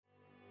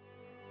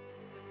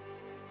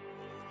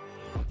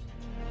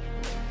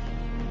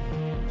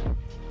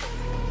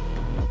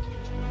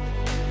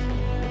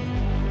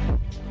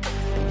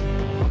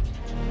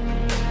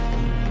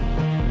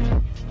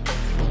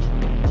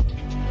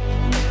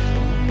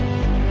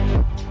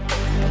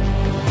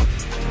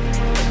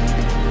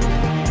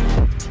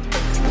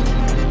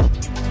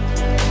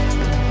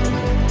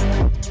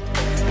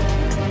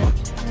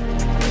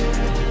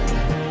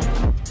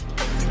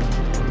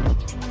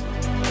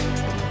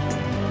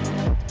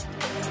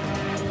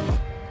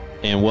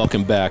And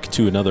welcome back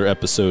to another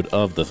episode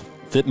of the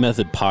Fit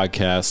Method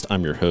Podcast.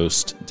 I'm your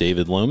host,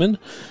 David Lohman,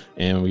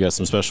 and we got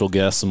some special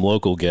guests, some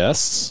local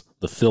guests,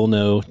 the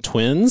Fillnow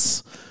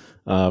twins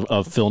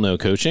of Fillnow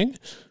Coaching.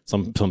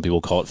 Some people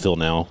call it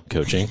Fillnow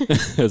Coaching,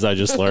 as I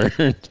just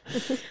learned.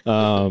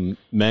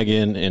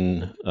 Megan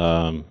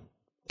and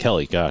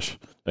Kelly.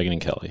 Megan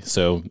and Kelly.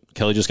 So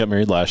Kelly just got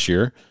married last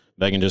year.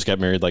 Megan just got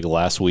married like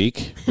last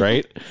week,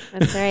 right?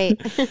 That's right.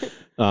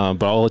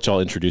 But I'll let y'all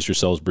introduce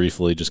yourselves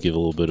briefly, just give a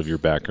little bit of your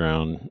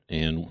background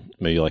and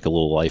maybe like a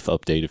little life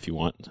update if you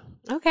want.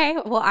 Okay.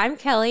 Well, I'm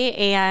Kelly,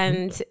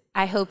 and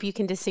I hope you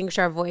can distinguish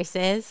our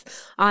voices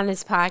on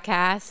this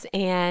podcast.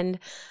 And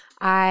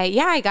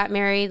I got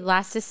married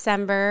last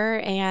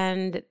December,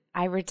 and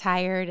I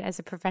retired as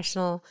a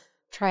professional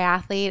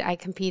triathlete. I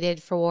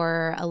competed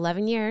for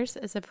 11 years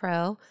as a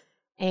pro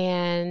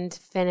and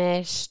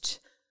finished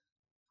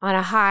on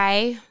a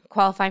high,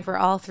 qualifying for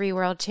all 3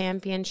 world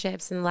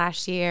championships in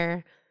last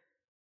year,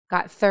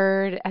 got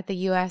 3rd at the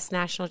U.S.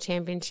 National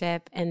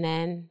Championship, and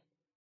then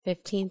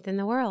 15th in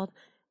the world.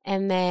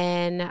 And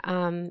then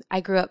I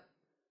grew up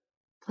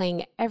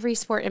playing every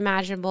sport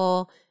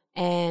imaginable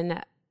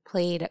and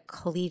played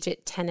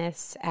collegiate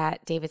tennis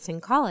at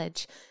Davidson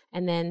College,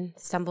 and then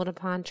stumbled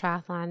upon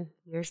triathlon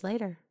years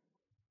later.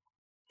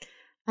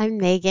 I'm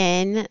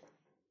Megan.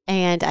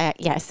 And I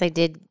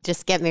did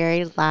just get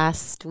married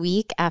last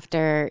week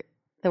after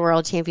the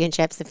World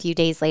Championships. A few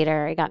days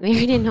later, I got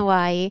married in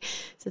Hawaii.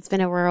 So it's been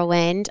a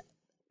whirlwind.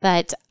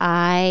 But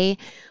I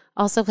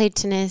also played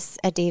tennis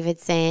at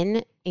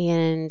Davidson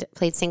and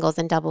played singles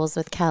and doubles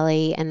with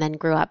Kelly, and then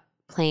grew up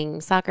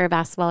playing soccer,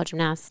 basketball,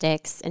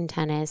 gymnastics, and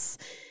tennis.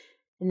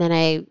 And then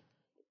I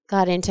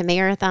got into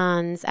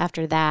marathons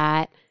after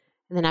that.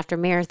 And then after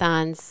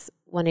marathons,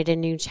 wanted a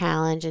new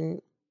challenge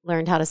and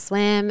learned how to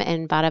swim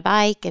and bought a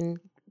bike and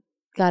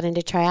got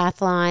into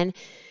triathlon.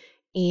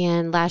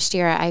 And last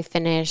year I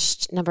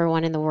finished number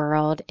 1 in the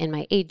world in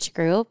my age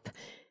group.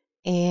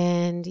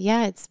 And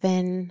it's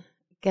been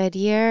a good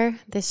year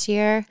this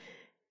year.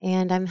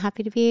 And I'm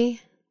happy to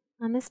be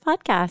on this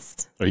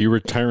podcast. Are you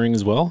retiring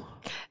as well?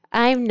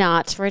 I'm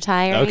not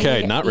retiring.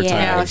 Okay, not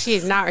retiring. No,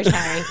 she's not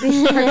retiring.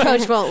 Her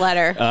coach won't let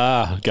her.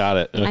 Got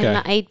it.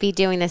 Okay. I'd be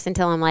doing this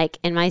until I'm like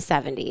in my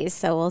 70s.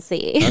 So we'll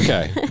see.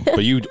 Okay.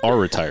 But you are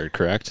retired,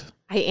 correct?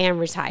 I am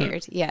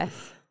retired, yes.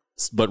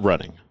 But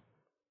running?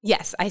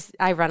 Yes,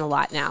 I run a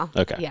lot now.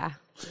 Okay. Yeah.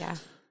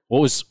 What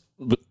was,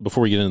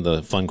 before we get into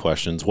the fun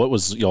questions, what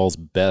was y'all's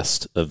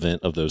best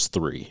event of those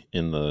 3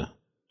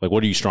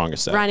 what are you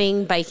strongest at?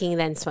 Running, biking,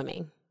 then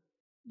swimming.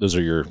 That's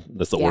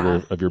the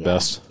order of your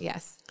best?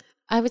 Yes.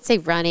 I would say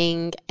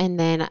running, and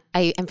then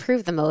I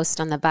improved the most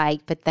on the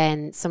bike, but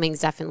then swimming's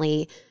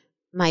definitely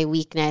my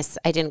weakness.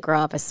 I didn't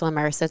grow up a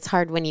swimmer, so it's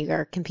hard when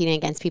you're competing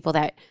against people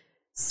that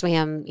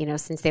swam,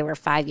 since they were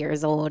 5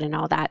 years old and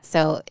all that.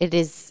 So it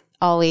is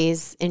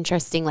always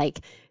interesting,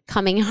 like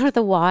coming out of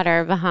the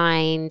water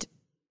behind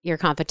your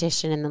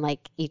competition and then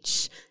like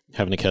each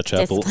having to catch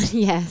up.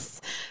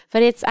 Yes.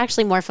 But it's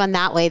actually more fun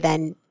that way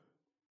than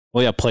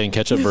playing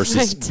catch up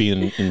versus right.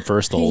 being in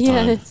first the whole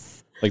time.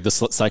 Like the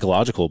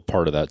psychological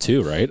part of that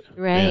too, right?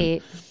 Right.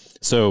 Man.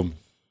 So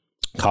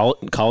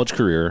college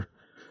career,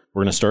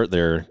 we're going to start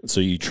there.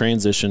 So you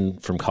transition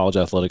from college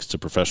athletics to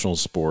professional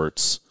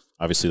sports.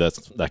 Obviously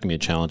that can be a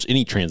challenge.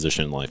 Any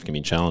transition in life can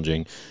be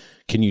challenging.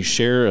 Can you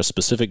share a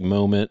specific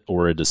moment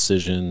or a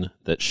decision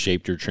that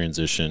shaped your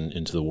transition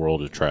into the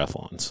world of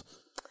triathlons?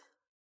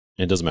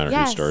 It doesn't matter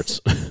who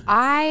starts.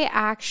 I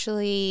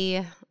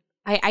actually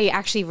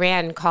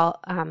ran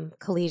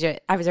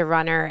collegiate. I was a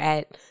runner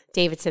at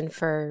Davidson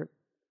for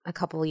a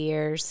couple of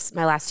years,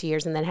 my last 2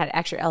 years, and then had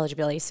extra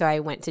eligibility. So I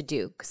went to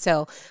Duke.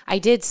 So I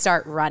did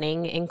start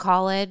running in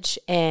college.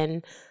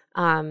 And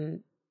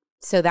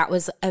so that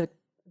was a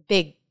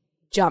big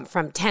jump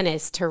from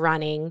tennis to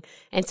running.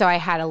 And so I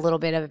had a little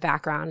bit of a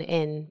background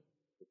in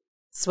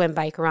swim,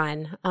 bike,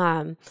 run.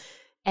 And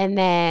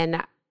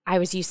then I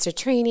was used to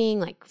training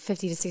like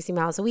 50 to 60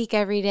 miles a week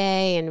every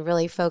day and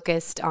really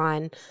focused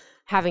on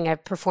having a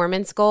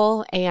performance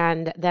goal.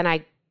 And then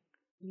I,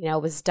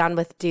 was done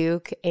with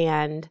Duke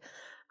and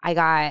I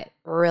got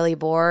really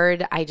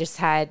bored. I just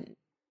had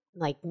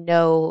like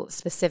no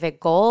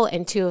specific goal.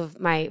 And 2 of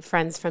my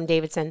friends from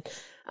Davidson,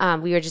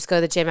 we would just go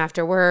to the gym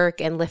after work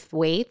and lift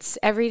weights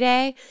every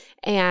day.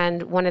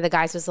 And one of the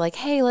guys was like,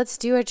 hey, let's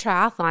do a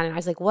triathlon. And I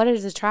was like, what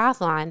is a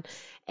triathlon?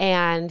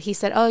 And he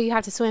said, oh, you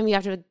have to swim, you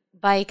have to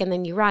bike, and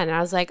then you run. And I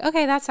was like,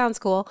 okay, that sounds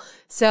cool.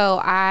 So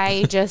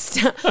I just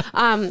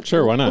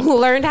sure, why not?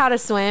 learned how to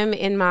swim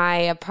in my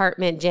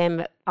apartment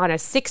gym on a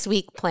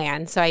 6-week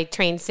plan. So I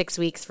trained 6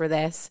 weeks for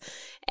this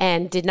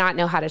and did not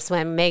know how to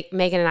swim.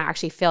 Megan and I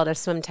actually failed a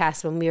swim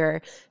test when we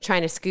were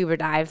trying to scuba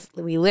dive.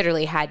 We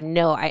literally had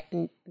no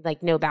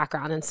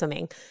background in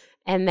swimming.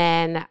 And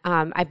then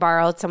I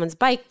borrowed someone's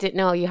bike, didn't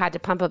know you had to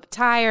pump up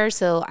tires.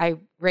 So I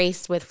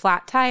raced with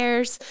flat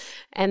tires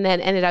and then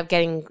ended up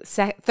getting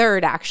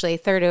third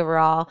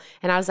overall.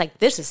 And I was like,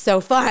 this is so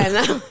fun.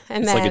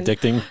 And it's then like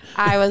addicting.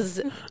 I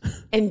was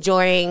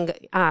enjoying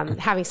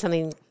having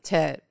something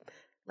to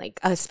like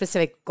a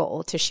specific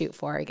goal to shoot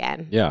for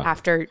again. Yeah.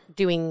 After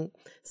doing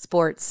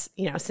sports,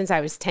 since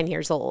I was 10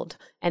 years old,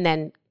 and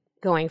then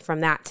going from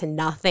that to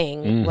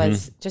nothing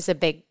was just a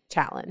big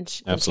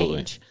challenge. Absolutely.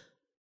 And change.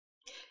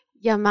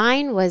 Yeah,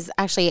 mine was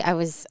actually, I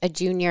was a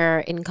junior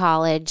in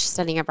college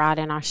studying abroad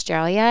in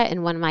Australia,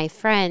 and one of my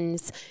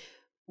friends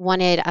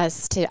wanted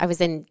us to, I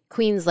was in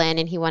Queensland,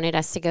 and he wanted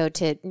us to go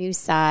to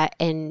Noosa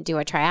and do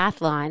a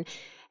triathlon.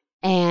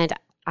 And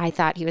I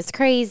thought he was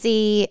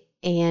crazy,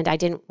 and I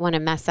didn't want to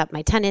mess up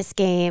my tennis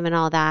game and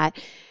all that.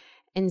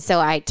 And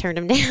so I turned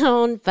him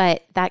down,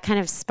 but that kind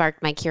of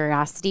sparked my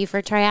curiosity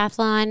for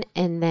triathlon.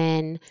 And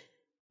then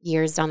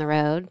years down the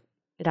road,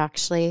 it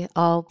actually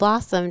all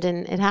blossomed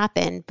and it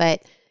happened.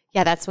 But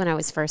yeah, that's when I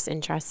was first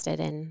interested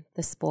in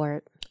the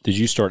sport. Did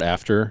you start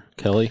after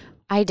Kelly?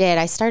 I did.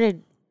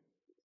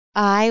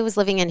 I was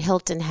living in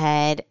Hilton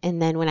Head, and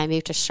then when I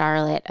moved to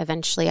Charlotte,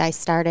 eventually I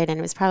started, and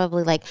it was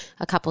probably like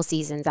a couple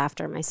seasons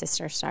after my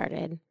sister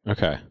started.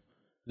 Okay.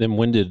 Then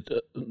when did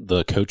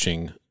the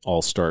coaching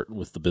all start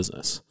with the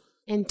business?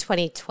 In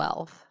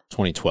 2012.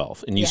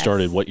 2012. And you Yes.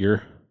 started what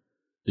year?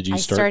 Did you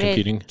start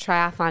competing?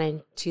 Triathlon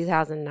in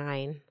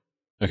 2009.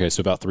 Okay,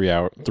 so about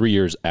 3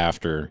 years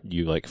after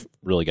you like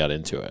really got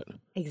into it.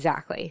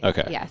 Exactly.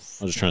 Okay. Yes.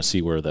 I was just trying to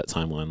see where that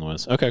timeline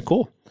was. Okay,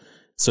 cool.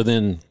 So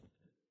then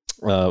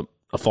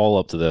a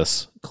follow-up to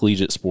this,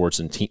 collegiate sports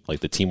and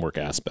like the teamwork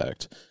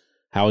aspect.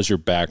 How has your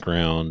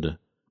background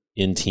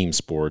in team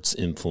sports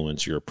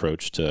influence your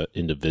approach to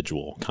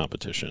individual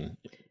competition,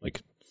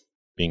 like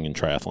being in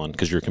triathlon?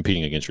 Because you're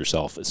competing against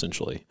yourself,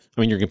 essentially.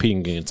 I mean, you're competing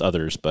against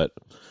others, but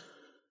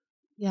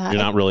you're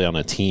not really on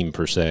a team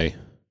per se.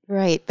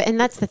 Right. And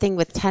that's the thing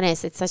with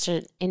tennis. It's such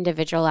an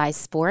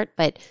individualized sport,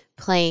 but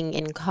playing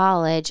in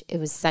college, it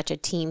was such a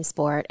team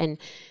sport. And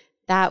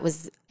that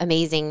was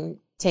amazing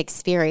to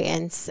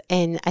experience.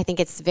 And I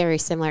think it's very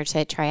similar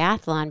to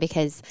triathlon,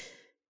 because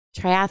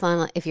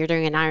triathlon, if you're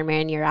doing an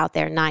Ironman, you're out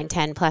there 9,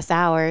 10 plus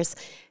hours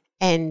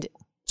and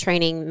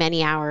training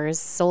many hours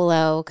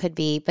solo could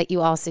be, but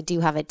you also do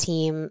have a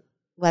team,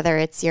 whether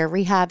it's your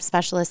rehab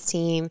specialist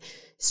team,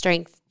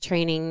 strength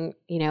training,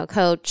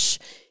 coach,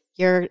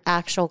 your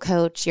actual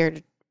coach, your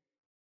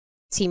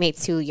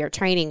teammates who you're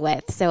training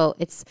with. So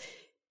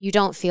you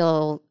don't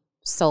feel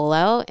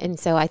solo. And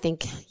so I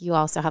think you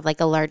also have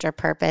like a larger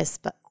purpose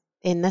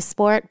in the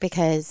sport,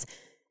 because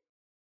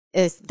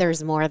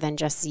there's more than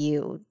just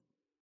you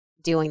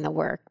doing the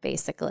work,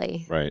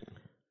 basically. Right.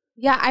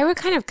 Yeah, I would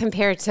kind of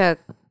compare it to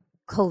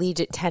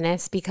collegiate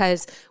tennis,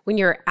 because when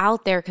you're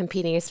out there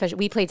competing, especially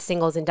we played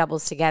singles and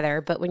doubles together,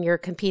 but when you're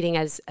competing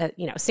as a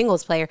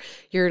singles player,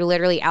 you're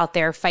literally out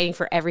there fighting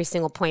for every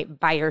single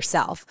point by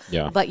yourself.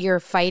 Yeah. But you're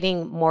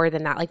fighting more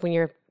than that. Like when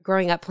you're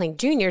growing up playing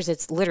juniors,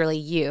 it's literally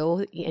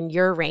you and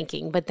your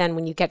ranking. But then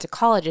when you get to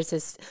college, it's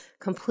this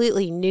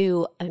completely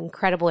new,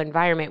 incredible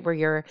environment where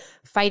you're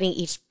fighting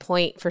each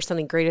point for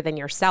something greater than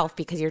yourself,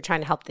 because you're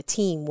trying to help the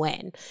team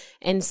win.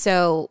 And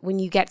so when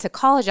you get to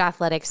college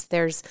athletics,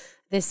 there's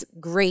this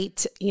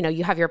great,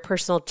 you have your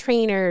personal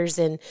trainers,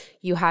 and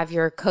you have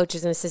your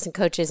coaches and assistant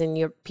coaches, and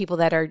your people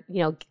that are,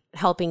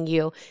 helping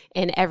you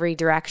in every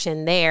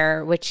direction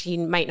there, which you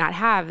might not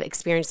have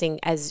experiencing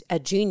as a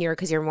junior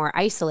because you're more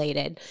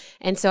isolated.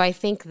 And so I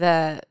think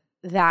that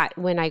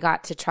when I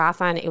got to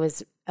triathlon, it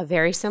was a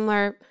very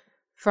similar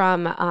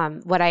from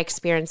what I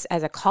experienced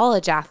as a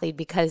college athlete,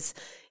 because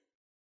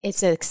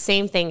it's the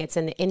same thing. It's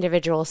an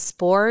individual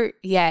sport,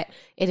 yet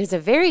it is a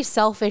very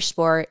selfish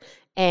sport.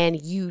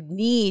 And you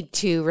need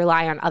to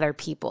rely on other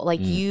people. Like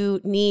you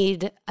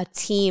need a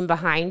team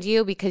behind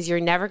you, because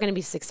you're never going to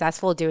be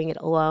successful doing it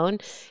alone.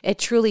 It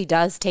truly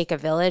does take a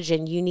village,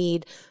 and you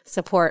need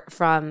support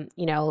from,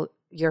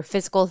 your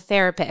physical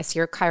therapist,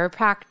 your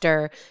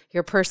chiropractor,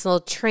 your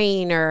personal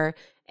trainer,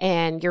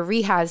 and your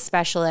rehab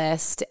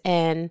specialist,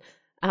 and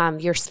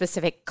your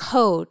specific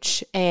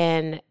coach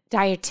and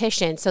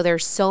dietitian. So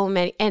there's so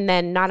many. And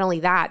then not only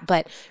that,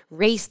 but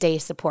race day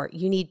support.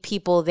 You need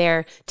people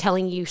there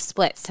telling you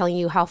splits, telling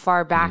you how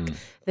far back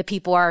the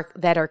people are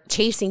that are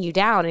chasing you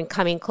down and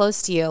coming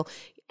close to you.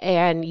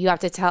 And you have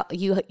to tell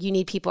you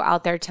need people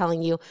out there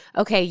telling you,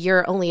 okay,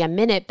 you're only a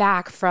minute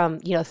back from,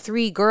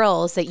 3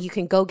 girls that you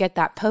can go get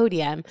that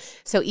podium.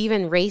 So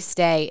even race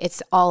day,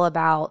 it's all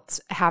about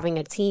having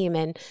a team.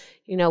 And,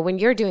 when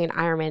you're doing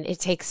Ironman, it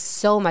takes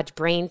so much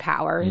brain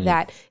power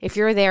that if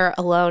you're there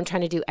alone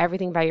trying to do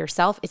everything by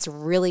yourself, it's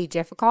really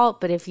difficult.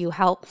 But if you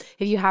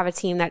have a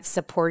team that's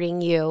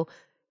supporting you,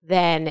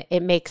 then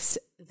it makes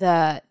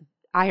the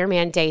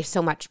Ironman day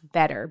so much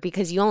better,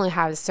 because you only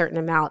have a certain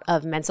amount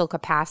of mental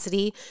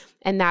capacity,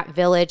 and that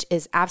village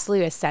is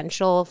absolutely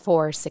essential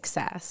for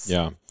success.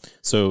 Yeah.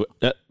 So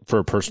for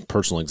a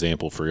personal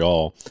example for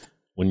y'all,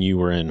 when you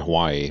were in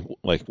Hawaii,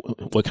 like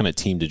what kind of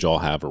team did y'all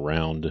have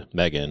around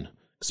Megan?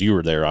 Because you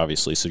were there,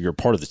 obviously, so you're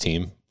part of the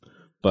team.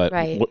 But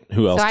right.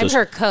 Who else? So I'm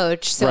her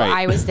coach, so Right.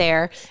 I was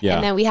there. Yeah.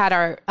 And then we had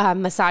our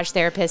massage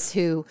therapist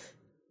who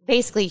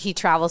basically he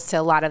travels to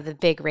a lot of the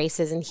big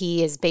races, and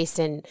he is based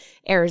in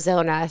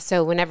Arizona.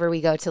 So whenever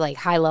we go to like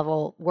high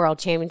level world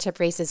championship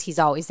races, he's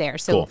always there.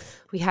 So Cool.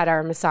 we had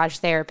our massage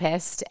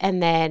therapist,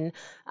 and then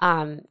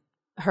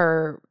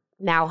her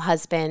now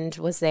husband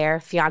was there,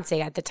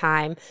 fiance at the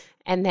time,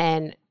 and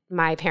then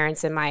my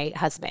parents and my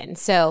husband.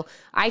 So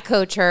I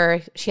coach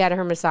her. She had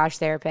her massage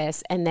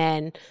therapist, and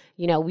then,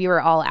 you know, we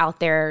were all out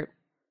there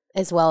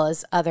as well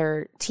as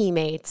other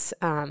teammates.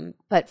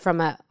 But from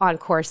a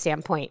on-course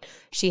standpoint,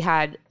 she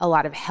had a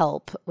lot of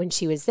help when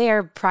she was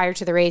there prior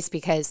to the race,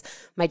 because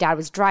my dad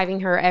was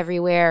driving her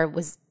everywhere,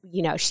 was,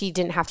 you know, she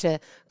didn't have to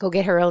go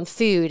get her own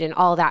food and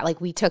all that.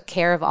 Like, we took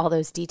care of all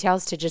those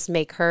details to just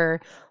make her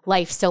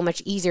life so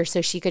much easier,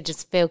 so she could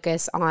just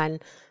focus on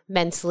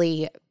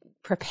mentally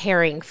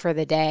preparing for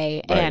the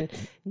day and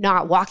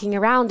not walking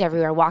around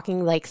everywhere,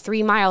 walking like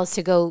 3 miles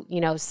to go,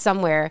 you know,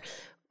 somewhere.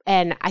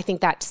 And I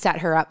think that set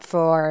her up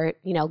for,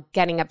 you know,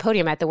 getting a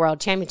podium at the World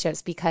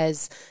Championships,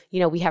 because, you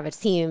know, we have a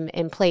team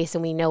in place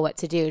and we know what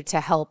to do to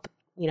help,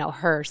 you know,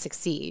 her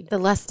succeed. The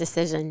less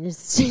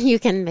decisions you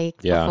can make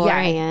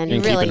beforehand.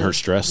 And really, keeping her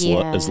stress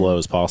as low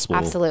as possible.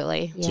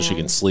 Absolutely. So she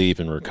can sleep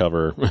and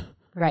recover.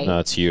 Right.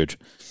 That's huge.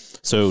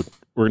 So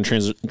we're going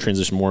to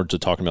transition more to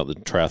talking about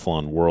the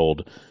triathlon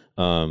world.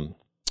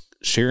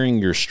 Sharing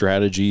your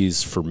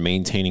strategies for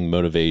maintaining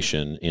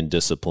motivation and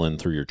discipline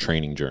through your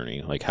training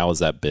journey. Like, how has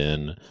that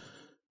been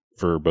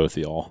for both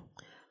of y'all?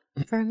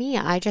 For me,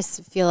 I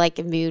just feel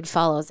like mood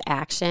follows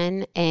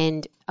action.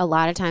 And a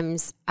lot of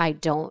times I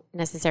don't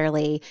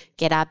necessarily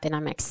get up and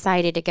I'm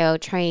excited to go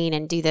train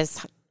and do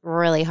this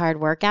really hard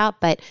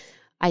workout, but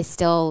I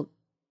still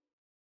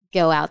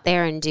go out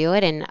there and do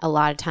it. And a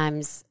lot of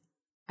times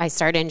I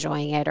start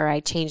enjoying it, or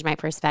I change my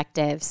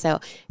perspective. So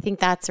I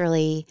think that's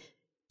really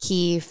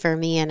key for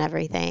me and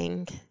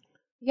everything.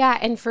 Yeah.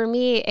 And for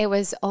me, it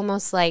was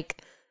almost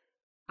like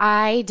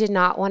I did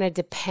not want to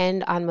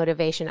depend on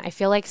motivation. I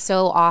feel like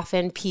so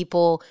often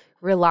people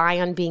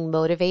rely on being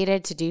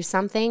motivated to do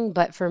something,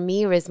 but for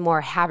me, it was more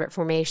habit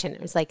formation.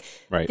 It was like,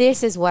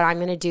 this is what I'm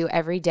going to do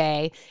every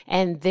day.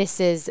 And this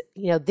is,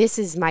 you know, this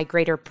is my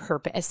greater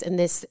purpose. And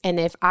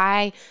if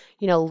I,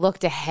 you know,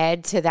 looked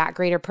ahead to that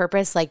greater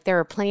purpose, like there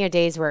were plenty of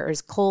days where it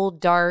was cold,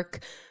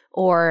 dark,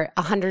 or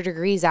 100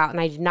 degrees out,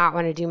 and I did not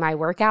want to do my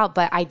workout,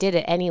 but I did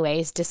it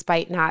anyways,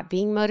 despite not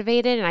being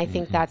motivated. And I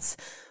think that's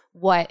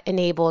what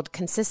enabled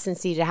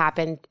consistency to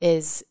happen,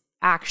 is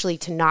actually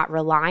to not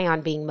rely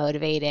on being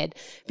motivated,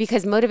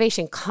 because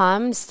motivation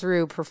comes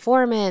through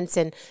performance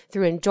and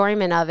through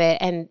enjoyment of it.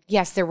 And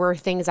yes, there were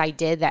things I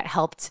did that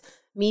helped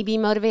me be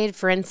motivated.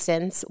 For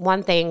instance,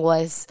 one thing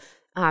was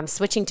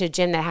switching to a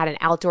gym that had an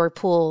outdoor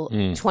pool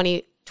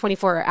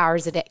 24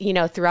 hours a day, you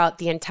know, throughout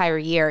the entire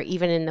year,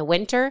 even in the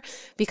winter,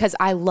 because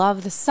I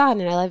love the sun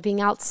and I love being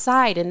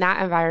outside, and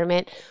that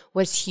environment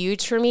was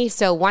huge for me.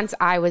 So once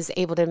I was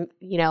able to,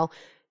 you know,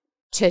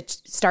 to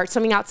start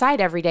swimming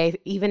outside every day,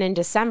 even in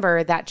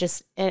December, that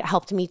just, it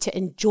helped me to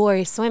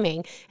enjoy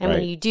swimming. And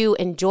when you do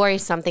enjoy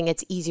something,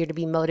 it's easier to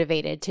be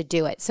motivated to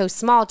do it. So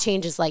small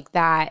changes like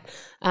that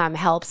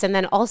helps. And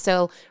then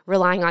also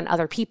relying on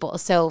other people.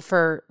 So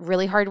for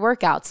really hard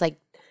workouts, like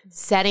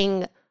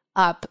setting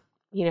up,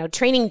 you know,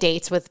 training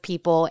dates with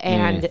people,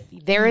 and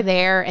they're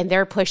there and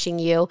they're pushing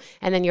you,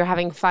 and then you're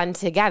having fun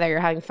together.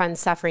 You're having fun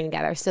suffering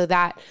together. So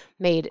that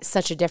made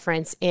such a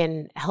difference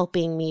in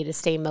helping me to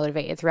stay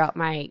motivated throughout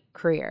my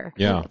career.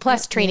 Yeah.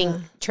 Plus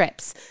training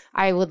trips.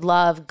 I would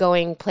love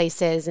going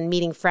places and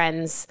meeting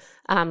friends,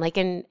 like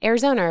in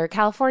Arizona or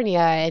California,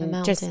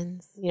 and just,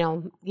 you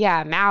know,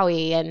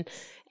 Maui,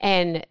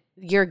 and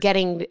you're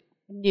getting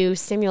new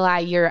stimuli,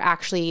 you're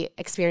actually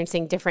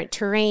experiencing different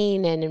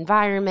terrain and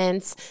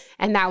environments.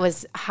 And that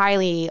was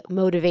highly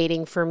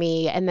motivating for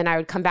me. And then I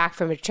would come back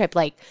from a trip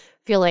like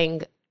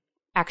feeling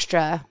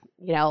extra,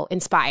 you know,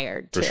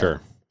 inspired. For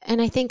sure.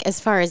 And I think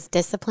as far as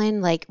discipline,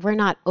 like we're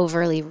not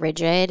overly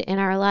rigid in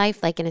our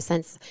life, like in a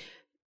sense,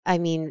 I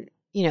mean,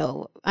 you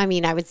know, I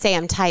would say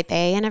I'm type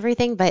A and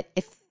everything, but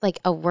if like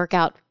a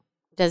workout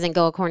doesn't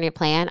go according to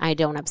plan, I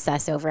don't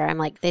obsess over it. I'm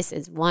like, this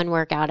is one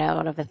workout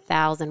out of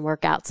 1,000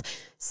 workouts.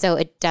 So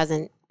it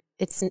doesn't,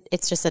 it's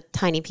just a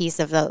tiny piece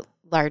of the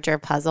larger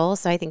puzzle.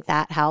 So I think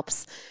that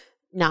helps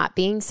not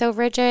being so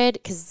rigid,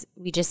 because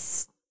we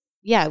just,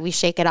 we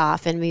shake it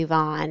off and move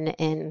on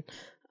and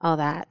all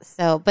that.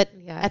 So, but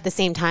at the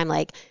same time,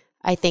 like,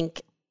 I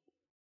think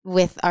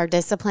with our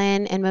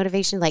discipline and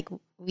motivation, like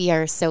we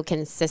are so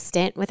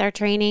consistent with our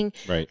training.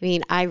 Right. I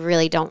mean, I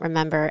really don't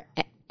remember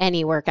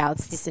any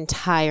workouts this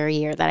entire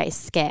year that I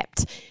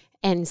skipped.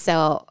 And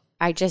so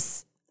I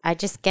just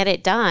get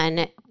it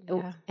done.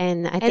 Yeah.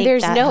 And I think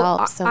there's that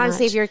helps so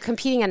honestly, much. if you're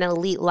competing at an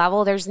elite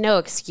level, there's no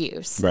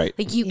excuse. Right.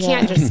 Like you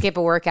can't just skip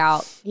a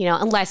workout, you know,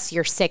 unless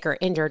you're sick or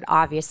injured,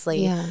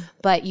 obviously. Yeah.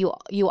 But you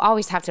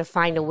always have to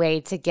find a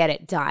way to get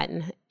it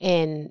done.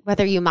 In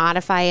whether you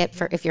modify it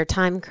for if you're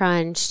time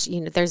crunched,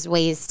 you know, there's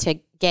ways to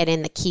get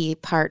in the key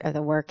part of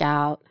the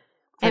workout.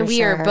 And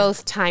we are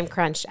both time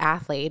crunched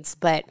athletes,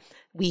 but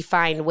we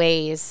find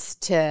ways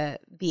to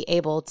be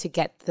able to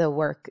get the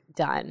work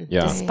done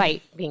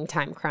despite being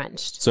time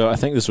crunched. So I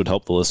think this would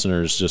help the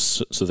listeners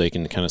just so they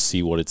can kind of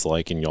see what it's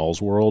like in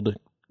y'all's world.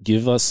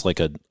 Give us like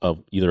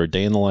either a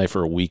day in the life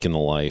or a week in the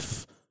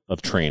life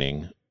of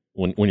training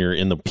when you're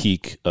in the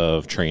peak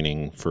of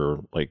training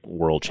for like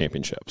world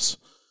championships.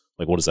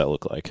 Like, what does that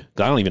look like?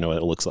 I don't even know what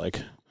it looks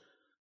like.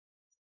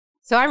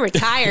 So I'm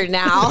retired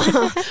now.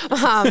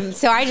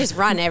 So I just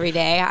run every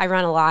day. I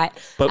run a lot.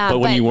 But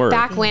when you were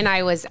back when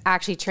I was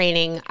actually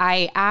training,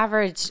 I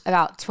averaged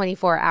about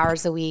 24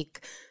 hours a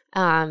week,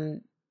 while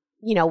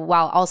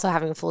also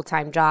having a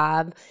full-time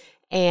job.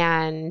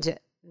 And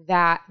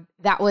that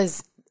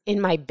was in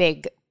my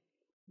big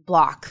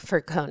block for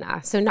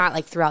Kona. So not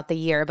like throughout the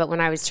year, but when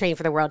I was training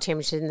for the World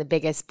Championship in the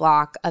biggest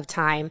block of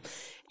time.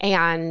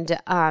 And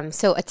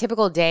so a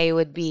typical day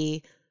would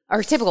be, or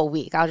a typical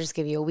week, I'll just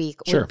give you a week,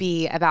 would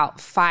be about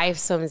 5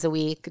 swims a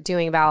week,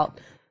 doing about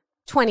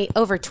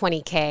over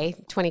 20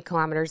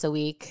 kilometers a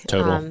week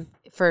total.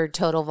 For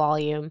total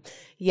volume.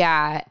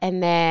 Yeah.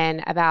 And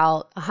then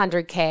about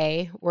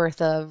 100K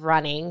worth of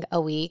running a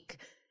week.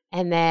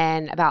 And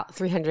then about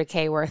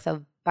 300K worth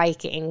of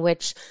biking,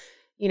 which,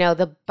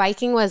 the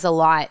biking was a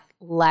lot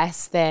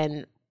less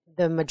than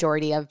the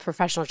majority of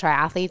professional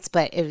triathletes,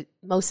 but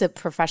most of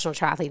professional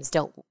triathletes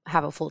don't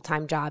have a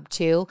full-time job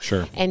too.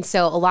 Sure. And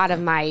so a lot of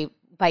my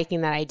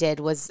biking that I did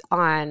was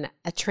on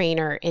a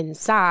trainer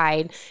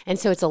inside. And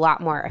so it's a lot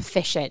more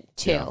efficient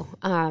too.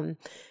 Yeah.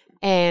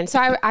 And so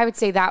I would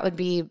say that would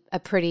be a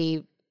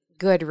pretty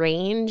good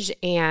range,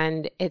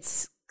 and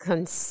it's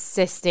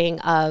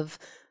consisting of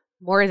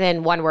more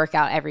than one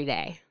workout every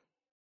day.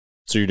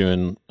 So you're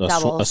doing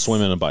a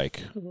swim and a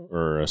bike,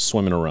 or a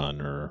swim and a run,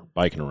 or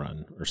bike and a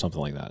run, or something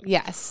like that.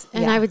 Yes.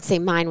 And I would say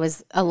mine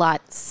was a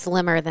lot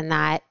slimmer than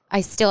that.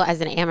 I still,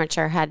 as an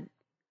amateur,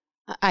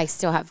 I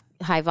still have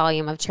high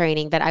volume of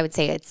training, but I would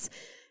say it's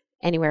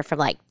anywhere from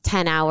like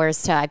 10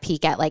 hours to I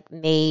peak at like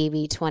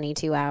maybe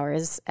 22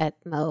 hours at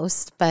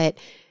most. And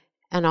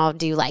I'll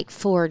do like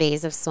 4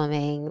 days of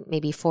swimming,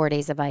 maybe 4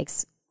 days of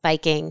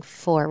biking,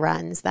 4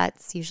 runs.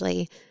 That's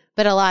usually...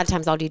 But a lot of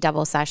times I'll do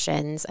double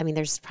sessions. I mean,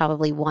 there's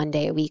probably one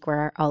day a week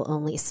where I'll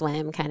only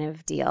swim kind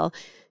of deal.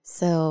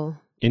 So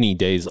any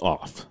days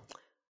off?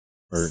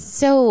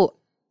 So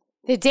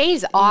the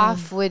days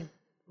off would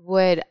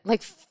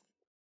like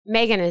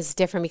Megan is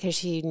different because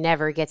she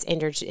never gets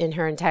injured in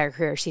her entire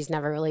career. She's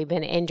never really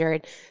been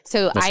injured.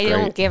 So I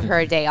don't give her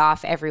a day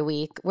off every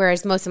week.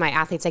 Whereas most of my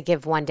athletes, I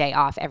give one day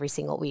off every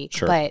single week.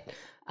 Sure.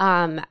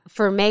 But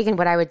for Megan,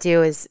 what I would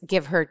do is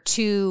give her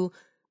 2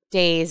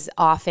 days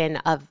often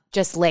of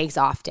just legs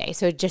off day.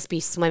 So it'd just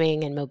be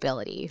swimming and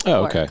mobility.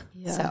 Oh, okay.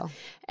 Yeah. So,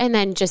 and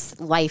then just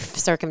life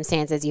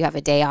circumstances, you have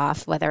a day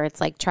off, whether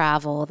it's like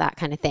travel, that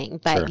kind of thing.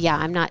 But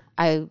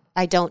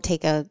I don't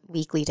take a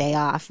weekly day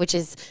off, which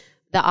is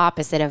the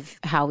opposite of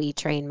how we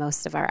train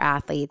most of our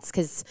athletes.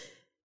 Cause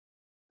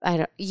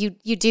you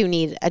do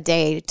need a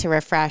day to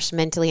refresh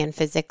mentally and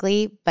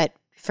physically. But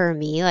for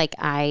me, like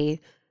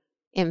I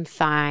am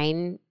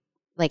fine.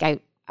 Like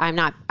I'm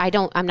not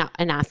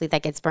an athlete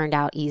that gets burned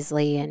out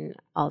easily and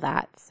all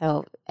that.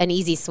 So an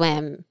easy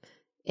swim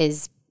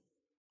is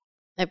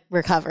a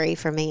recovery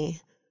for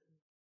me.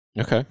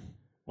 Okay.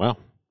 Wow.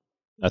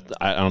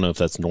 I don't know if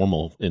that's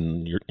normal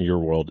in your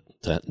world.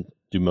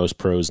 Do most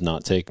pros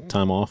not take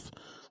time off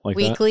like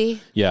weekly?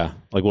 That? Yeah.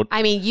 Like what?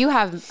 I mean, you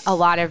have a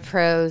lot of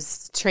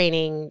pros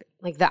training,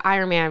 like the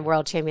IronMan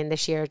world champion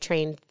this year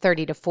trained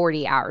 30 to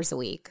 40 hours a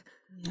week.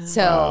 Yeah.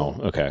 So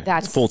okay.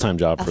 That's a full-time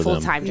job for them.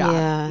 Full-time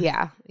job.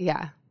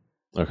 Yeah.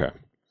 Okay.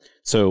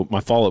 So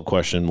my follow-up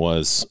question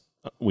was,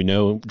 we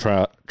know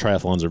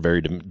triathlons are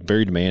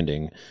very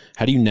demanding.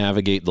 How do you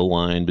navigate the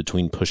line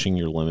between pushing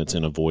your limits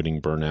and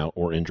avoiding burnout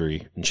or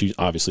injury? And she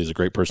obviously is a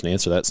great person to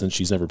answer that since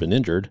she's never been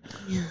injured.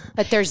 Yeah.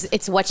 But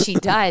it's what she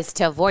does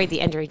to avoid the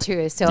injury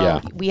too.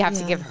 So we have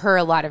to give her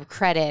a lot of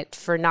credit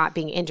for not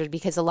being injured,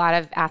 because a lot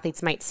of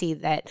athletes might see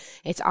that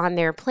it's on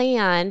their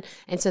plan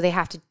and so they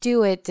have to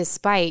do it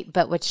despite.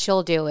 But what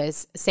she'll do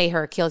is, say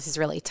her Achilles is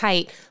really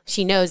tight,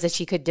 she knows that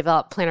she could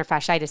develop plantar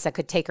fasciitis that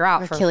could take her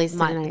out for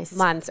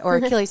months, or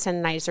Achilles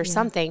tendonitis or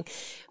something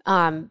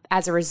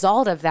as a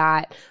result of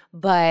that.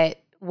 But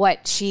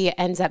what she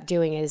ends up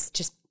doing is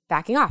just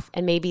backing off,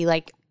 and maybe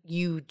like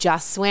you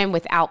just swim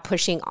without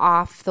pushing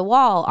off the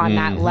wall on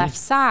that left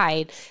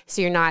side,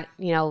 so you're not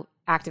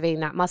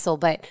activating that muscle.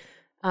 But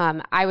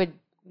I would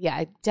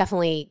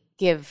definitely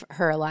give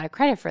her a lot of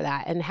credit for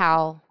that. And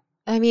how,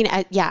 I mean,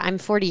 I'm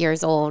 40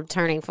 years old,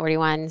 turning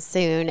 41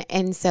 soon,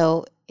 and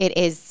so it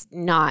is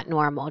not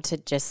normal to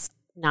just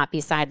not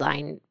be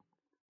sidelined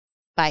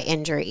by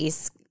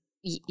injuries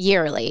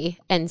yearly.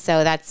 And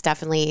so that's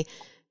definitely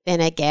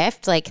been a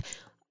gift. Like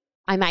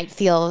I might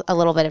feel a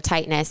little bit of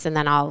tightness and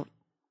then I'll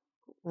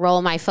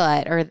roll my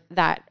foot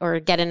or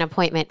get an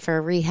appointment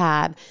for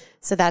rehab.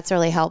 So that's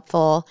really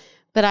helpful.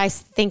 But I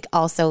think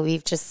also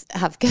we've just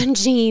have good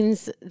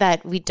genes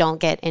that we don't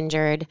get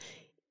injured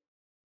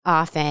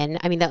often.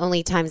 I mean, the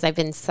only times I've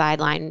been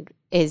sidelined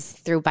is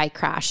through bike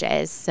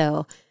crashes.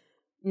 So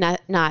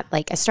not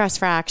like a stress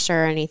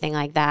fracture or anything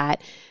like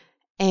that.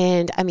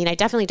 And I mean, I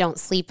definitely don't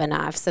sleep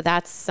enough. So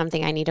that's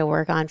something I need to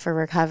work on for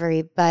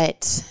recovery.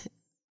 But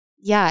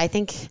yeah, I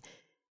think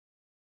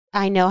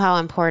I know how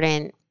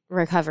important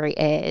recovery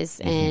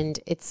is, and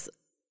it's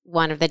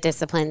one of the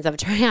disciplines of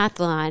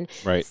triathlon.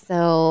 Right.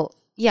 So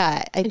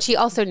yeah. And she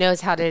also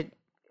knows how to,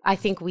 I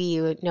think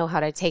we know how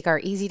to take our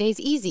easy days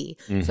easy.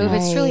 So if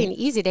it's truly an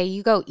easy day,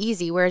 you go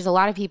easy. Whereas a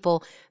lot of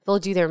people, they'll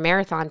do their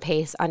marathon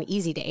pace on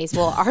easy days.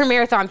 Well, our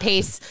marathon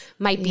pace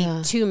might be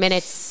 2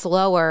 minutes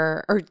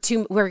slower, or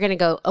we're going to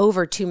go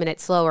over 2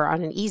 minutes slower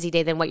on an easy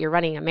day than what you're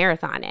running a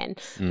marathon in.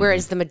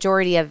 Whereas the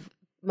majority of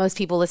most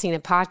people listening to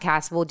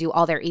podcasts will do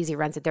all their easy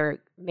runs at their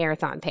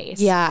marathon pace.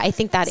 Yeah, I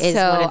think that is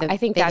one of the I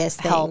think biggest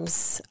that things.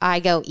 Helps. I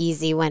go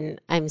easy when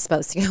I'm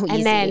supposed to go easy.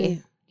 And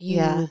then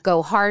you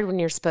go hard when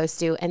you're supposed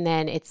to, and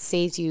then it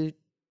saves you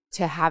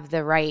to have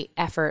the right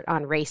effort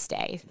on race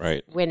day.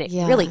 Right. When it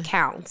really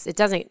counts. It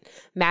doesn't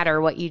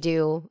matter what you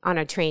do on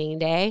a training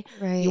day.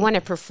 Right. You want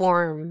to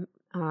perform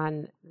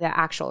on the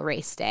actual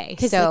race day.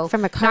 'Cause, So like,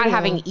 from a not cardio-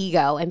 having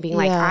ego and being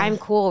like, I'm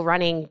cool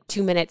running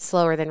 2 minutes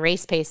slower than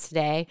race pace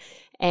today,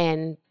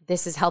 and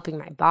this is helping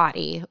my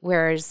body.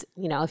 Whereas,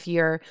 you know, if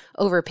you're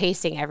over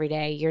pacing every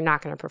day, you're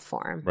not going to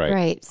perform.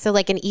 Right. So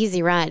like an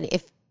easy run,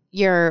 if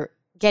you're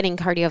getting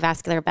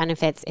cardiovascular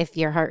benefits, if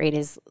your heart rate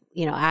is,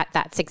 you know, at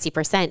that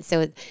 60%.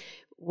 So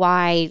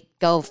why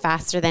go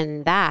faster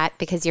than that?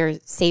 Because you're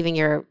saving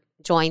your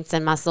joints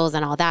and muscles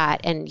and all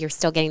that, and you're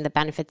still getting the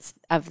benefits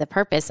of the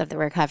purpose of the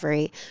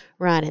recovery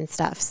run and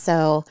stuff.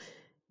 So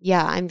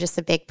yeah, I'm just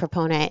a big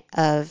proponent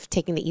of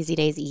taking the easy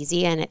days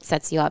easy, and it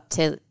sets you up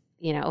to,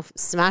 you know,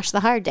 smash the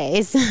hard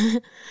days.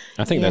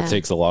 I think that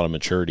takes a lot of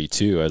maturity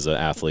too as an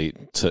athlete,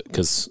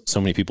 because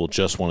so many people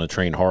just want to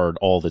train hard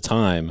all the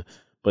time,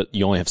 but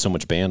you only have so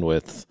much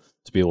bandwidth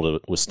to be able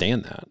to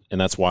withstand that. And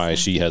that's why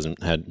she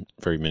hasn't had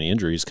very many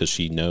injuries, because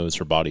she knows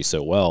her body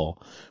so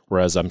well.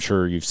 Whereas I'm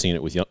sure you've seen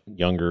it with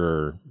younger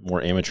or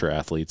more amateur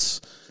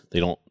athletes.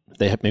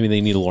 Maybe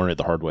they need to learn it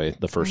the hard way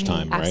the first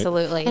time, right?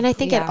 Absolutely. And I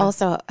think it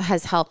also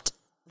has helped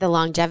the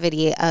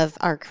longevity of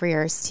our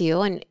careers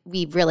too. And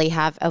we really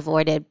have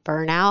avoided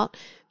burnout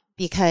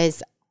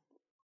because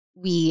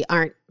we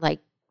aren't like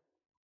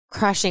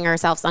crushing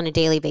ourselves on a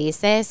daily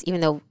basis, even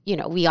though, you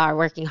know, we are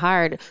working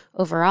hard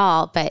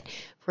overall, but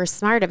we're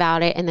smart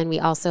about it. And then we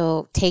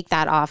also take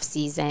that off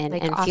season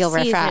and feel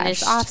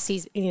refreshed. It's off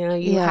season, you know,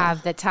 you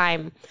have the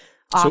time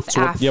off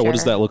So after. what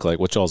does that look like?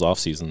 What's y'all's off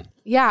season?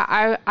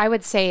 Yeah, I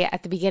would say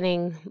at the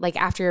beginning, like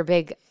after a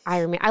big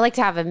Ironman, I like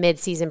to have a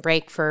mid-season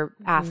break for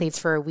athletes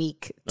for a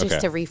week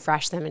just to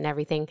refresh them and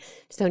everything.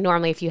 So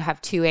normally if you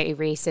have 2 A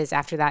races,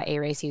 after that A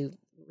race, you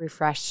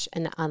refresh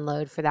and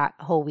unload for that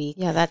whole week.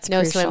 Yeah, that's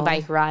no crucial. swim,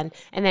 bike, run.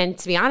 And then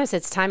to be honest,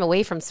 it's time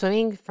away from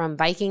swimming, from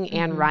biking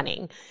and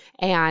running.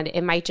 And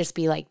it might just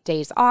be like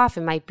days off.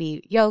 It might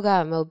be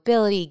yoga,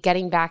 mobility,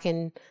 getting back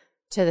in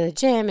to the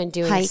gym and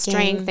doing hiking.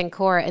 Strength and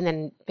core, and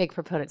then big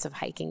proponents of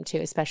hiking too,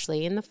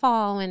 especially in the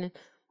fall when,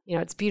 you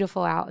know, it's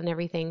beautiful out and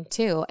everything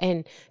too.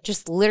 And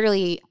just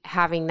literally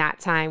having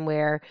that time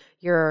where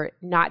you're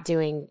not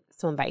doing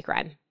swim, bike,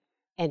 run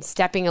and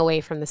stepping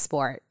away from the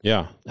sport.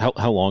 Yeah.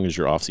 How long is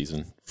your off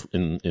season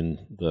in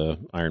the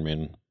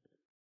Ironman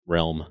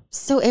realm?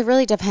 So it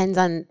really depends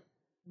on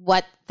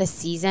what the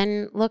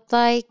season looked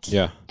like.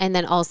 Yeah. And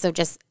then also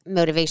just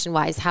motivation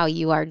wise, how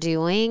you are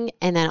doing.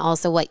 And then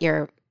also what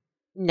your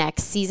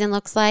next season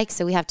looks like.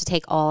 So we have to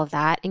take all of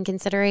that in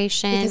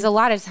consideration. Because a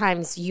lot of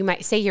times you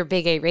might say your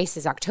big A race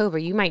is October,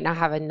 you might not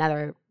have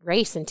another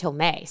race until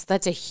May. So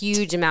that's a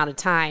huge amount of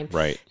time.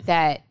 Right.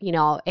 That, you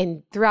know,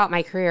 and throughout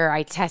my career,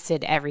 I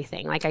tested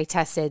everything. Like I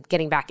tested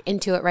getting back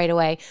into it right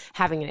away,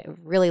 having a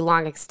really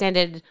long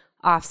extended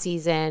off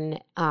season.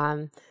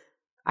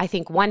 I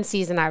think one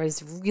season I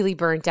was really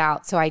burnt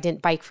out, so I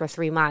didn't bike for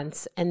 3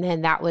 months. And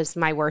then that was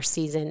my worst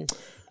season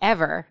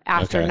ever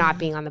after not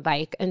being on the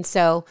bike. And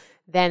so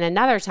then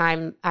another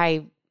time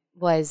I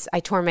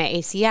tore my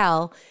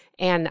ACL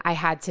and I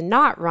had to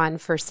not run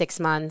for 6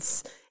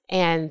 months.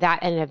 And that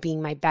ended up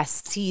being my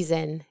best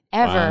season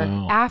ever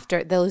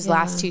after those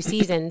last 2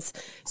 seasons.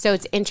 So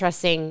it's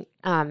interesting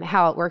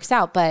how it works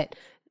out. But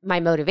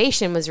my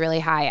motivation was really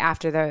high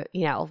after the,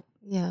 you know,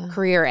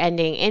 career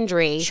ending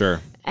injury.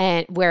 Sure.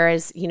 And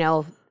whereas, you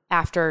know,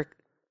 after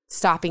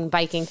stopping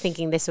biking,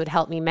 thinking this would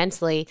help me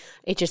mentally,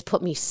 it just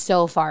put me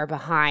so far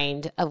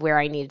behind of where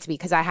I needed to be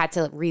because I had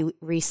to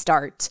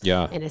restart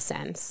in a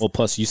sense. Well,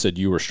 plus you said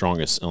you were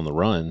strongest on the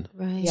run.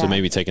 Right. So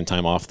maybe taking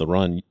time off the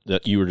run,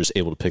 that you were just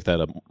able to pick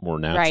that up more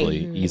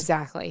naturally. Right.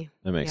 Exactly.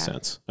 That makes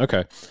sense.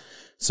 Okay.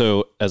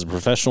 So as a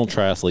professional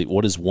triathlete,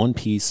 what is one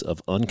piece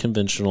of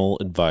unconventional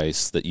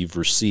advice that you've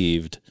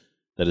received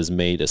that has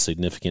made a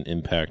significant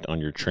impact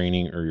on your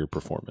training or your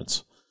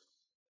performance?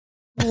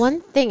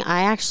 One thing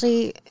I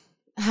actually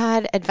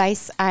had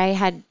advice,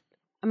 my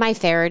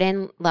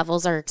ferritin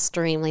levels are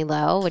extremely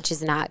low, which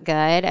is not good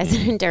as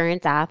an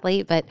endurance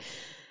athlete, but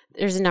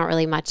there's not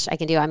really much I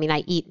can do. I mean,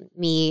 I eat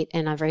meat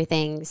and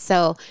everything.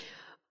 So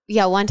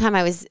yeah, one time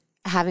I was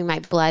having my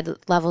blood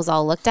levels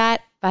all looked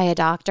at by a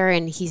doctor,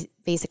 and he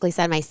basically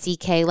said my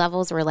CK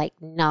levels were like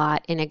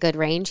not in a good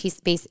range.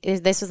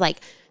 This was like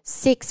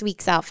 6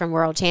 weeks out from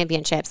World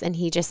Championships, and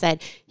he just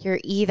said, you're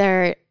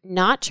either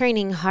not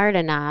training hard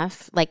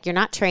enough, like you're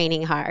not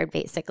training hard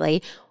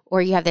basically,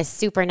 or you have this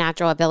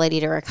supernatural ability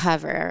to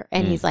recover.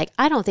 And he's like,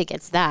 I don't think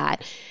it's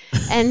that.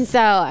 And so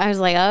I was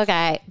like,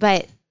 okay.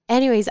 But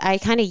anyways, I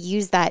kind of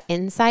used that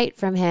insight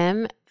from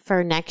him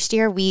for next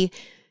year. We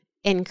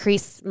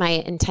increased my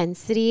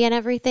intensity and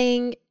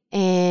everything.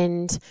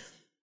 And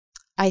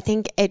I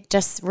think it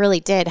just really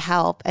did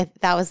help.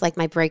 That was like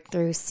my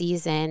breakthrough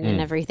season and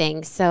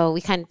everything. So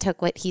we kind of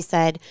took what he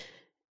said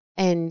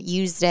and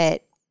used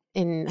it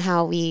in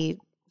how we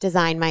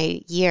designed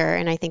my year.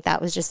 And I think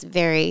that was just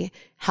very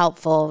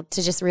helpful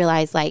to just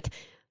realize like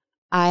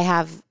I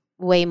have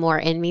way more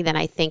in me than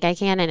I think I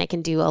can, and I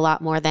can do a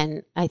lot more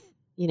than I,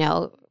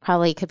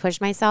 probably could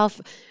push myself.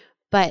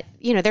 But,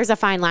 there's a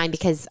fine line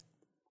because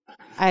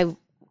I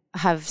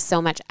have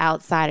so much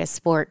outside of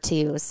sport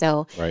too.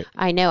 So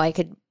I know I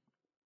could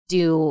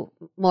do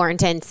more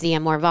intensity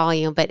and more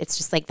volume, but it's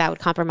just like that would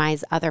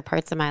compromise other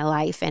parts of my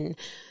life and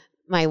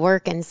my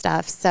work and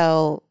stuff.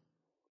 So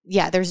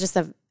yeah, there's just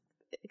a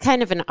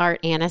kind of an art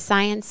and a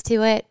science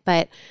to it,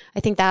 but I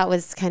think that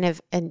was kind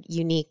of a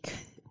unique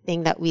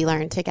thing that we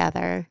learned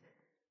together.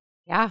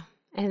 Yeah.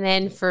 And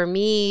then for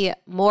me,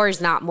 more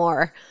is not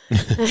more.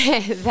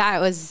 That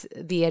was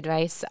the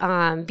advice.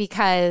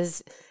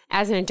 Because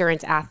as an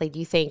endurance athlete,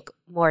 you think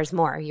more is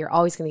more. You're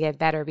always going to get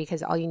better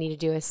because all you need to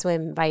do is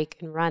swim, bike,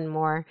 and run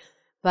more.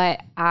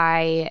 But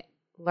I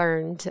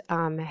learned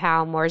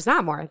how more is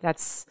not more.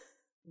 That's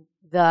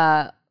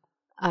the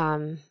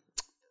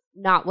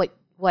not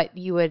what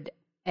you would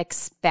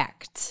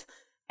expect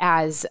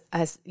as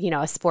a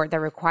sport that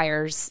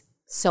requires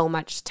so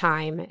much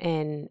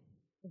time.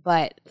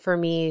 But for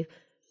me,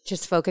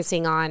 just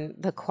focusing on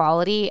the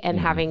quality and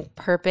having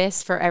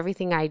purpose for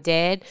everything I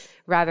did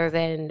rather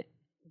than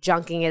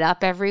junking it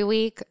up every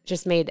week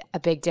just made a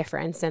big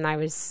difference. And I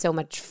was so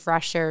much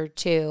fresher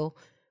too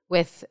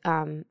with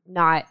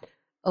not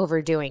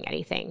overdoing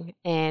anything.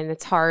 And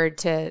it's hard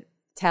to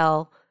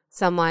tell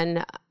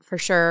someone for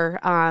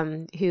sure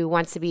who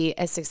wants to be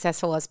as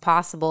successful as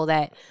possible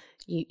that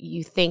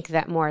you think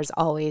that more is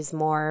always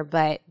more,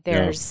 but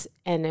there's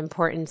an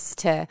importance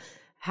to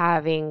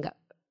having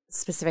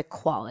specific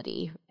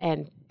quality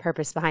and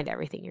purpose behind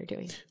everything you're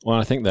doing. Well,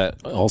 I think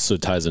that also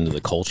ties into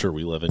the culture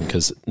we live in,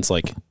 because it's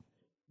like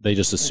they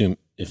just assume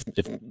if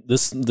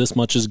this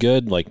much is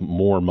good, like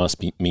more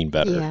must mean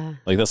better. Yeah.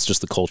 Like that's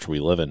just the culture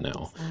we live in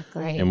now.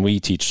 Exactly. And we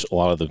teach a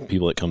lot of the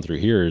people that come through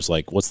here is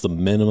like, what's the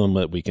minimum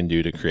that we can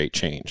do to create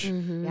change?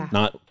 Yeah.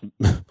 Not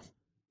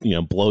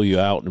blow you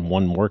out in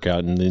one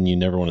workout and then you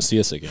never want to see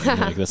us again.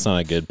 Like that's not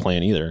a good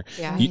plan either.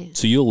 Yeah.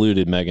 So you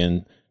alluded,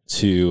 Megan,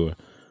 to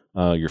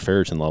your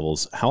ferritin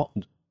levels. I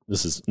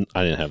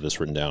didn't have this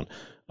written down.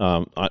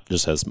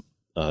 Just as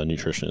a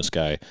nutritionist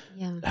guy.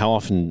 Yeah. How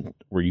often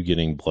were you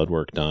getting blood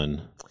work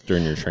done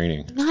during your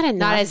training? Not enough.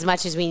 Not as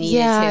much as we needed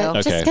Yeah. to.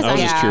 Okay, Just I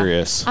was just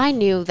curious. I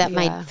knew that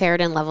my Yeah.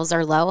 ferritin levels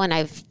are low, and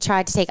I've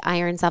tried to take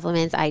iron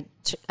supplements. I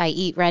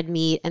eat red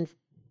meat, and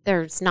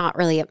there's not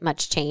really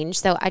much change.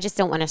 So I just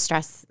don't want to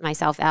stress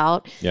myself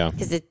out. Yeah.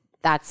 Because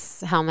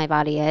that's how my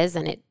body is,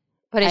 and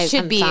But it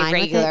should I'm be fine with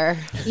it. regular.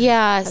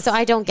 Yeah. So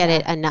I don't get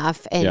it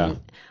enough, and Yeah.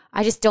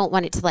 I just don't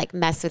want it to like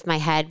mess with my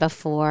head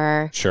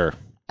before Sure.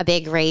 a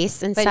big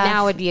race and But stuff.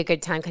 now would be a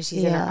good time because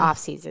she's in her Yeah. off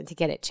season to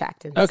get it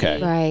checked. And Okay.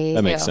 see. right.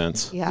 That makes too.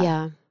 sense.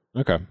 Yeah.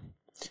 Okay.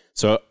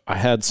 So I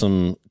had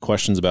some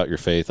questions about your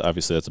faith.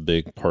 Obviously, that's a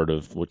big part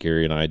of what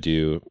Gary and I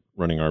do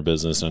running our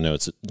business. I know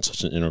it's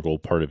such an integral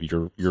part of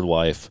your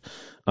life.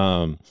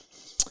 How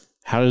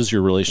does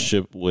your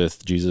relationship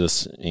with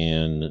Jesus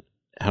and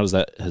how has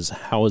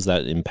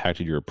that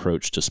impacted your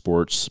approach to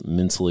sports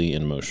mentally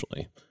and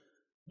emotionally?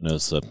 I know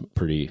it's a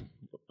pretty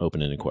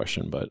open-ended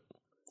question, but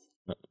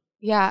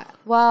Yeah.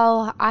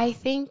 Well, I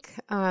think,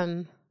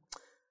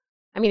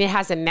 it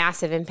has a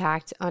massive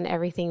impact on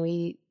everything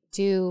we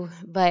do,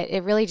 but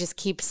it really just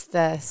keeps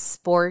the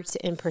sport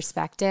in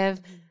perspective.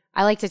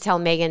 I like to tell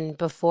Megan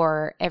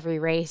before every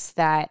race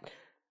that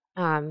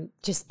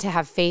just to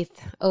have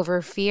faith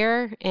over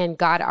fear, and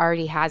God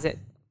already has it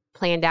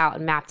planned out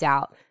and mapped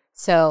out.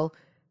 So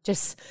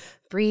just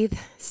breathe,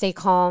 stay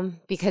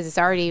calm, because it's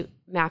already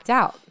mapped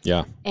out.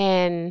 yeah.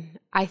 And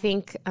I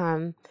think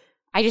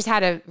I just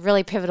had a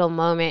really pivotal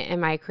moment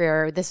in my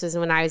career. This was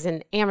when I was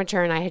an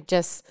amateur and I had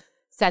just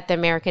set the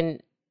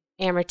American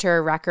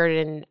amateur record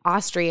in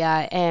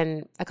Austria.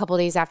 And a couple of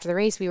days after the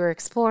race, we were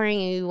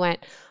exploring and we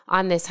went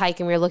on this hike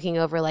and we were looking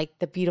over like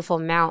the beautiful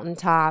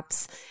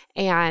mountaintops.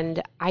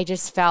 And I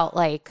just felt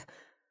like,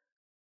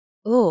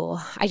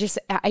 I just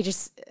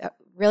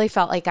really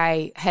felt like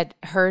I had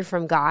heard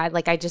from God.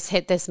 Like I just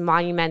hit this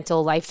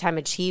monumental lifetime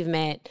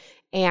achievement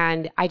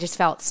and I just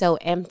felt so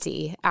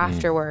empty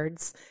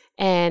afterwards.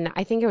 And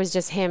I think it was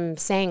just him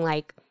saying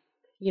like,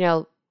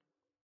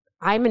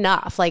 I'm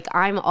enough. Like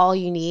I'm all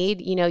you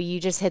need. You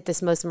just hit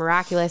this most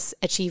miraculous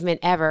achievement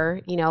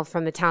ever,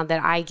 from the talent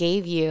that I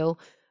gave you.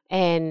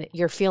 and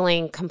you're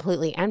feeling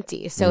completely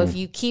empty. So if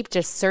you keep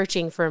just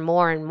searching for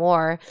more and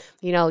more,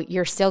 you know,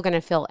 you're still going to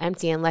feel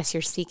empty unless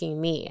you're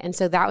seeking me. And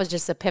so that was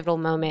just a pivotal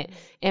moment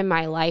in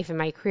my life and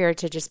my career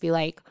to just be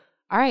like,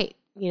 all right,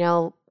 you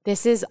know,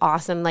 this is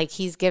awesome. Like,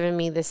 he's given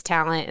me this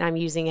talent and I'm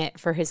using it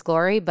for his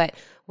glory, but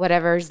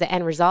whatever's the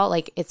end result,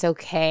 like, it's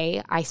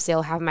okay. I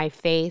still have my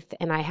faith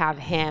and I have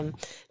him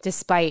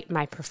despite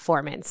my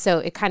performance. So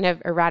it kind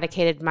of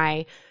eradicated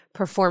my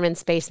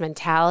performance-based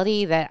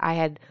mentality that I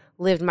had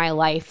lived my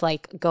life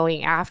like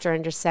going after,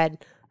 and just said,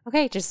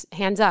 okay, just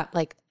hands up.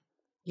 Like,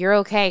 you're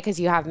okay because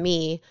you have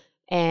me,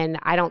 and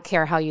I don't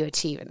care how you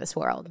achieve in this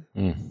world.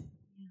 And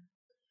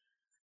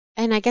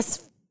I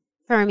guess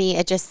for me,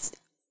 it just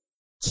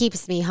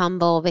keeps me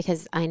humble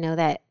because I know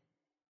that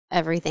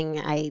everything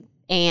I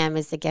am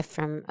is a gift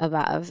from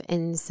above.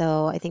 And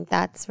so I think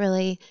that's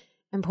really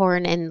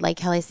important. And like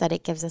Kelly said,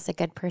 it gives us a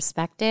good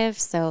perspective.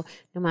 So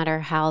no matter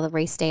how the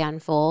race day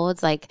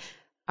unfolds, like,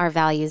 our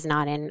value is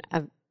not in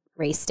a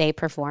race day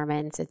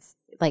performance. It's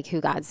like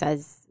who God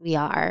says we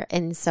are.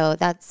 And so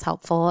that's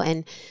helpful.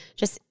 And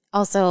just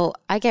also,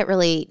 I get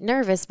really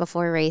nervous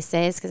before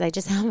races because I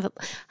just have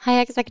high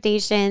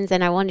expectations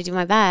and I want to do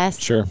my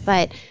best. Sure.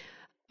 But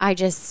I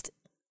just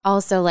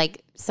also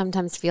like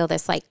sometimes feel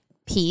this like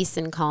peace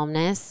and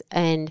calmness.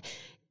 And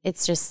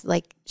it's just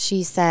like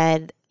she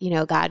said, you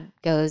know, God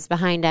goes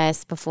behind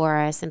us, before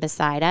us, and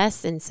beside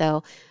us. And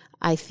so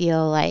I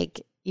feel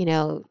like, you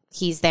know,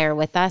 he's there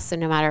with us. So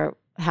no matter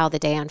how the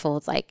day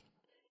unfolds, like,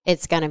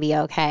 it's going to be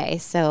okay.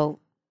 So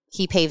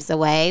he paves the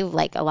way.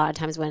 Like, a lot of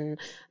times when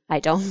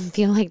I don't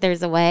feel like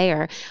there's a way,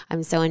 or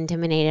I'm so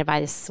intimidated by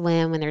the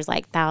swim when there's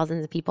like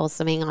thousands of people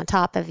swimming on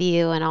top of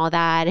you and all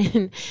that.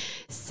 And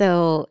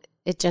so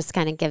it just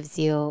kind of gives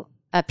you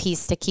a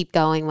piece to keep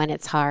going when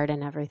it's hard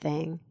and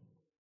everything.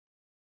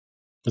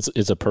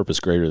 It's a purpose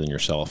greater than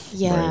yourself.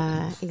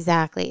 Yeah, right?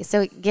 Exactly.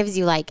 So it gives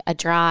you like a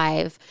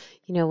drive,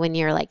 you know, when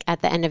you're like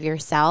at the end of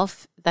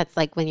yourself. That's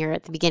like when you're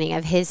at the beginning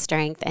of his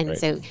strength. And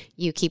so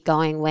you keep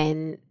going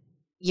when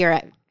you're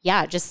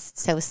at, just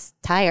so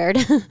tired.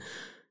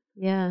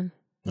 Yeah.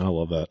 I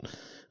love that.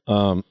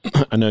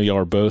 I know y'all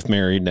are both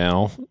married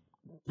now,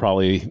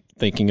 probably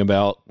thinking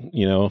about,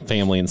 you know,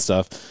 family and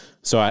stuff.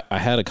 So I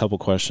had a couple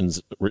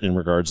questions in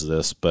regards to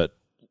this, but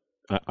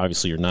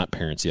obviously you're not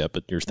parents yet,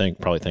 but you're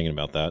probably thinking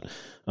about that.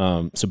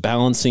 So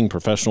balancing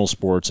professional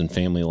sports and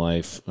family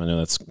life, I know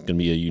that's going to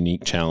be a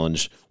unique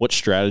challenge. What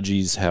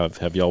strategies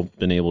have y'all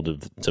been able to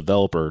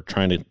develop or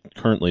trying to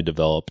currently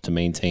develop to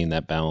maintain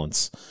that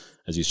balance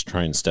as you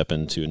try and step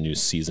into a new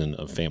season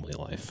of family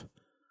life?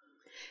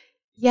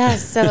 Yeah,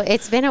 so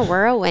it's been a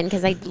whirlwind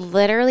because I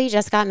literally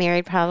just got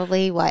married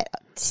probably,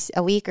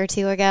 a week or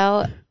two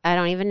ago. I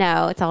don't even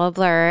know. It's all a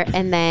blur.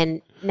 And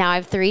then now I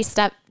have 3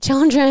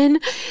 stepchildren.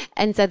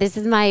 And so this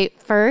is my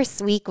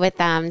first week with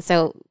them.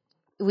 So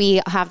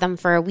we have them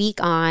for a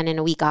week on and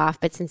a week off.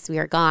 But since we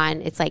are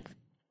gone, it's like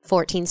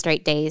 14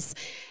 straight days.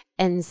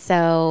 And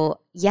so,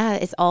 yeah,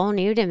 it's all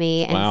new to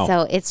me. And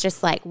so it's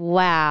just like,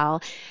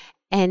 wow.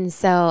 And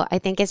so I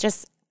think it's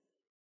just,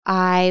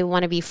 I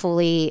want to be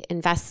fully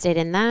invested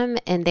in them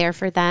and there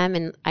for them.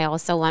 And I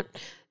also want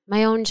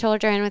my own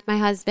children with my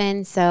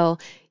husband. So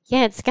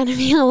yeah, it's going to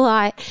be a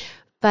lot.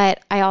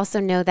 But I also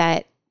know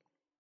that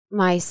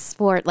my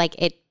sport, like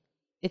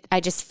I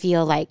just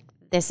feel like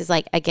this is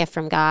like a gift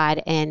from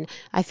God and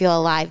I feel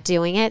alive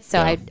doing it. So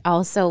I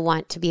also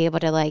want to be able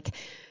to like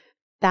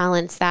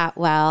balance that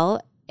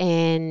well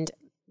and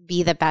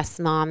be the best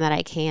mom that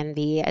I can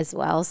be as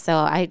well. So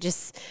I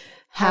just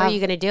How are you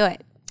going to do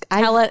it?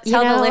 Tell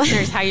the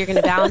listeners how you're going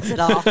to balance it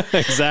all.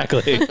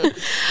 Exactly.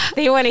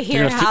 They want to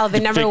hear how the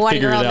number one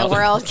girl in the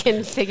world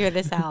can figure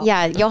this out.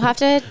 Yeah, you'll have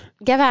to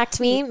get back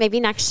to me maybe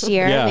next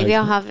year. Yeah. Maybe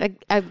I'll have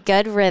a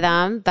good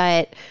rhythm.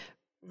 But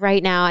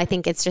right now, I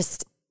think it's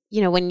just,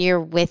 you know, when you're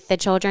with the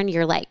children,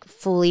 you're like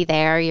fully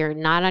there. You're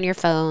not on your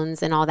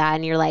phones and all that.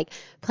 And you're like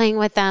playing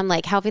with them,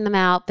 like helping them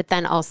out. But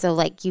then also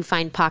like you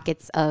find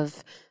pockets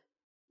of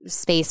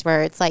space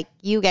where it's like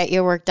you get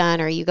your work done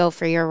or you go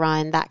for your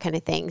run, that kind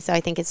of thing. So I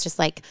think it's just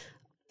like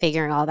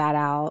figuring all that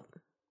out.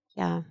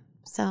 Yeah.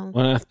 So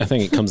well, I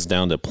think it comes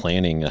down to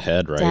planning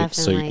ahead, right?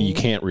 Definitely. So you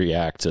can't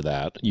react to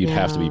that. You'd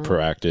have to be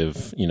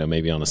proactive, you know,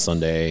 maybe on a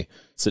Sunday,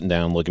 sitting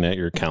down, looking at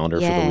your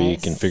calendar for the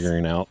week and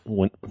figuring out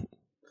when,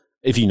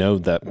 if you know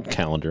that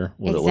calendar,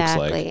 what it looks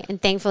like.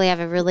 And thankfully I have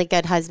a really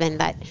good husband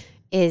that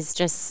is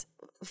just,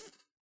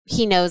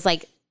 he knows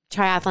like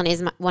triathlon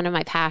is one of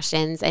my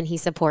passions and he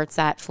supports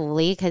that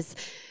fully because,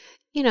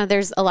 you know,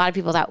 there's a lot of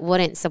people that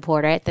wouldn't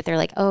support it, that they're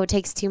like, oh, it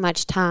takes too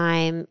much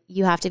time.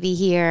 You have to be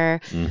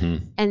here.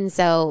 Mm-hmm. And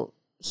so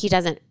he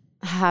doesn't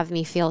have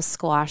me feel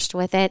squashed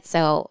with it.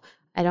 So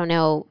I don't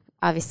know.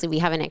 Obviously, we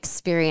haven't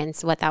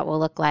experienced what that will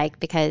look like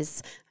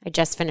because I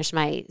just finished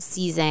my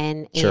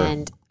season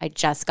and I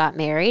just got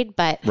married.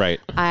 But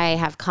I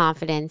have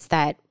confidence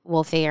that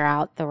we'll figure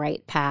out the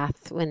right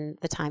path when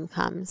the time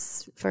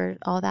comes for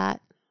all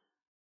that.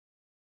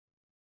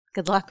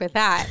 Good luck with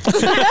that.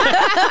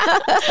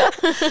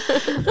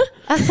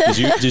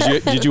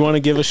 Did you want to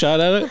give a shot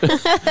at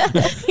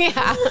it?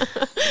 Yeah.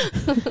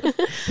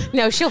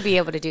 No, she'll be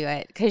able to do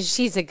it because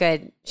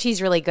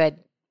she's really good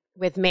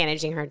with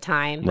managing her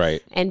time,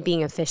 right, and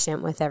being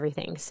efficient with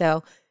everything.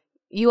 So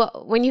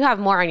when you have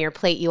more on your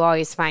plate, you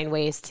always find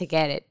ways to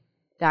get it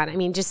done. I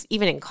mean, just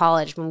even in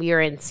college, when we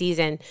were in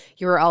season,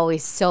 you were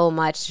always so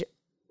much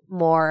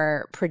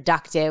more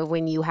productive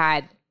when you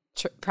had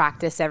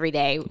practice every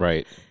day,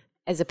 right,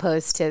 as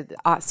opposed to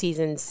off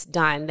seasons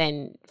done.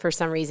 Then for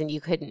some reason you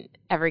couldn't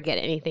ever get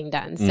anything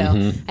done.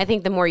 So I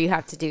think the more you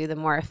have to do, the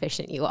more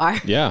efficient you are.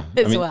 Yeah,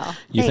 well.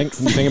 You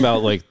think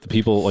about like the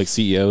people like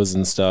CEOs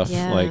and stuff,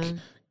 like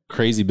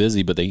crazy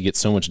busy, but they get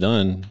so much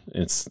done.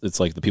 It's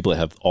like the people that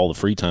have all the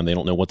free time, they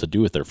don't know what to do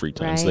with their free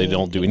time, so they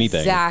don't do anything.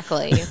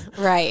 Exactly.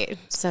 Right.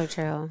 So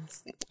true.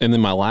 And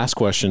then my last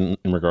question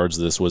in regards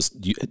to this was,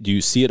 do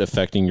you see it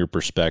affecting your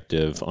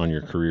perspective on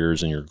your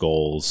careers and your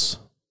goals,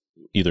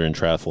 either in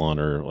triathlon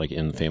or like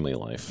in family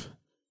life?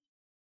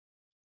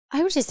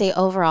 I would just say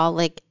overall,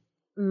 like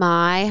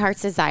my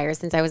heart's desire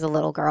since I was a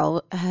little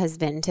girl has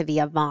been to be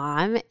a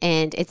mom,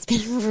 and it's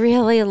been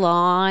really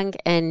long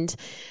and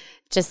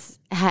just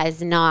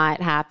has not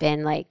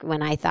happened like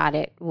when I thought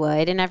it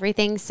would and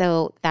everything.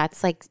 So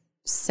that's like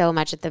so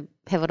much at the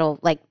pivotal,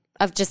 like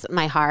of just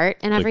my heart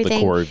and everything.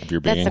 The core of your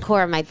being. That's the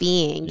core of my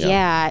being.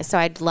 Yeah. So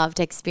I'd love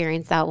to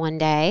experience that one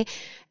day.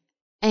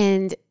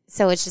 And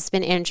so it's just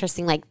been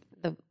interesting, like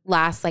the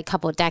last like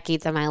couple of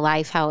decades of my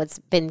life, how it's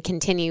been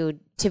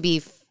continued to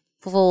be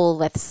full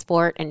with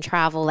sport and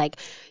travel, like,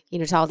 you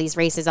know, to all these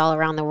races all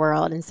around the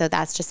world. And so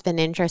that's just been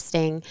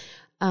interesting.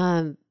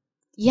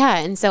 Yeah.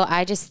 And so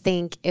I just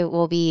think it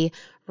will be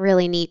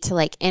really neat to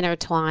like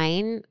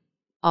intertwine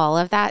all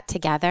of that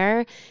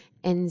together.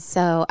 And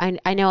so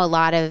I know a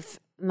lot of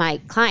my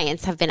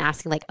clients have been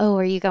asking like, oh,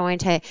 are you going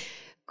to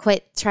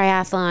quit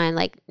triathlon,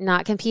 like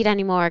not compete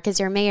anymore because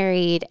you're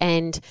married?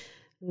 And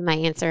my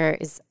answer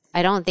is,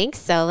 I don't think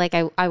so. Like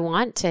I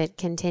want to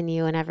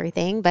continue and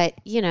everything, but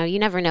you know, you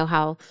never know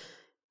how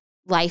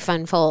life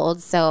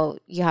unfolds. So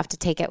you have to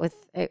take it with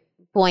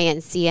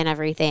buoyancy and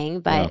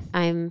everything. But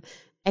I'm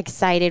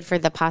excited for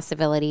the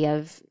possibility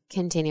of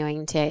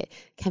continuing to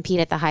compete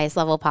at the highest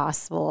level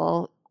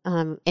possible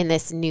in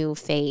this new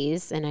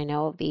phase. And I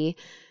know it'll be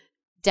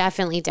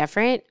definitely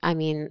different. I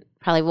mean,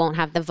 probably won't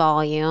have the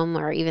volume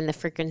or even the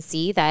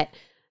frequency that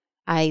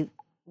I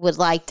would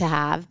like to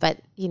have, but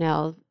you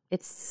know,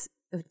 it's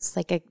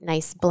like a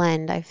nice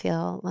blend, I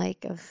feel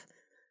like, of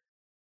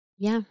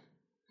You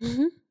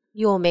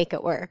will make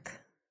it work.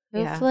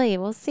 Hopefully.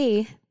 We'll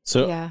see.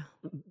 So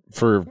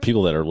for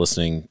people that are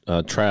listening,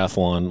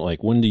 triathlon,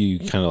 like when do you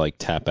kind of like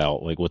tap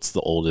out? Like what's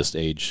the oldest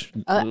age?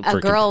 A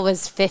girl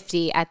was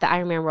 50 at the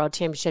Ironman World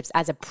Championships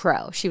as a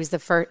pro. She was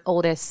the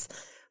oldest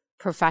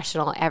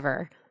professional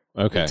ever.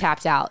 Okay.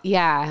 Tapped out.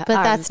 Yeah.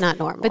 But that's not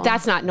normal. But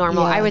that's not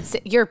normal. I would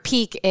say your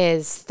peak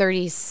is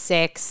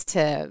 36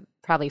 to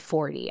probably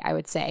 40, I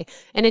would say.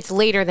 And it's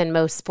later than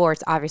most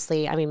sports,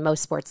 obviously. I mean,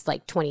 most sports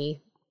like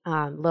 20,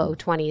 low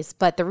 20s.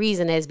 But the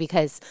reason is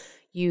because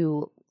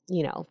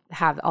you know,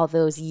 have all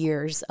those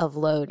years of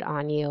load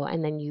on you,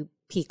 and then you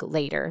peak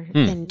later,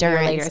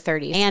 endurance, later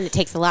 30s. And it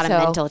takes a lot of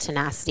mental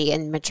tenacity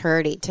and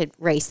maturity to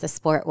race the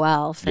sport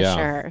well, for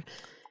sure.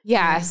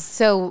 Yeah.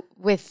 So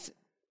with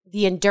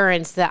the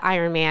endurance, the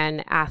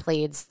Ironman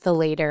athletes, the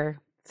later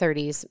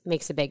 30s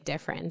makes a big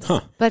difference. Huh.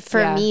 But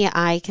for me,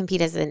 I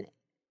compete as an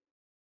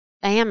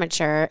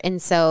amateur,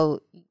 and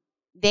so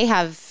they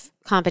have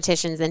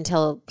competitions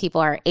until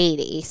people are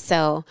 80.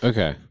 So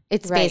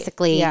it's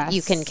basically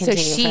you can continue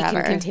so she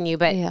forever. can continue,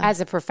 but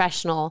as a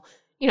professional,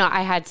 you know,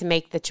 I had to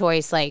make the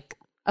choice like,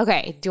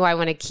 okay, do I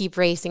want to keep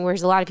racing?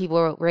 Whereas a lot of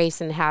people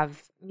race and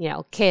have, you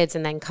know, kids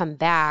and then come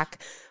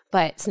back.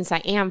 But since I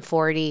am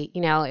 40,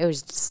 you know, it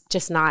was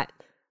just not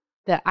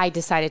that. I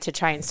decided to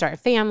try and start a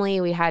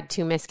family. We had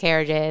 2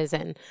 miscarriages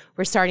and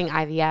we're starting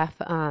IVF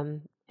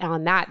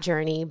on that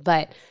journey.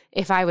 But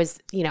if I was,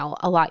 you know,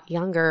 a lot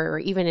younger or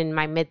even in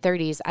my mid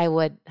 30s, I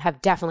would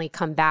have definitely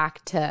come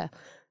back to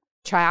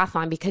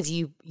triathlon because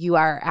you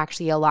are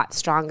actually a lot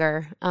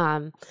stronger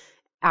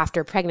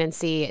after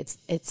pregnancy.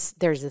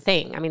 There's a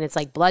thing. I mean, it's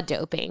like blood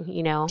doping,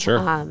 you know.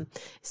 Sure.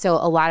 So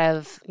a lot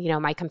of, you know,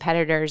 my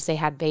competitors, they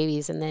had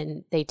babies and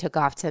then they took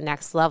off to the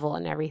next level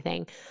and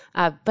everything.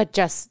 But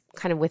just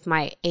kind of with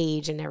my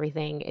age and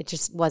everything, it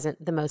just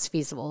wasn't the most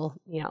feasible,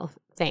 you know,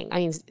 thing. I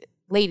mean,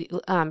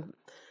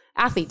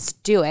 athletes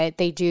do it.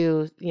 They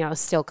do, you know,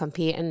 still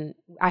compete. And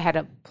I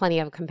had plenty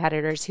of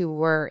competitors who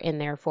were in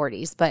their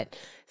 40s. But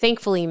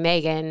thankfully,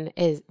 Megan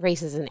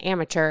races an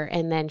amateur,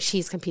 and then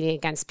she's competing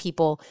against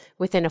people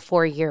within a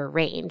 4-year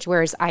range,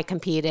 whereas I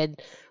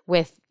competed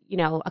with, you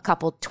know, a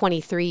couple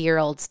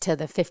 23-year-olds to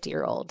the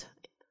 50-year-old.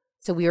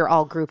 So we were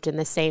all grouped in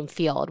the same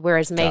field,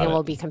 whereas Megan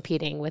will be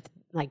competing with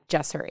like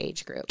just her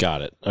age group.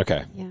 Got it.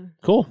 Okay. Yeah.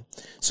 Cool.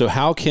 So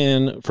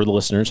for the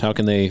listeners, how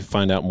can they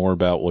find out more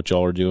about what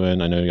y'all are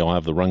doing? I know y'all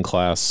have the run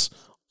class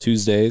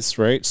Tuesdays,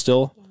 right?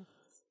 Still?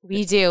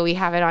 We do. We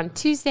have it on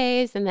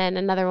Tuesdays and then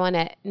another one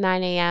at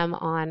 9 a.m.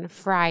 on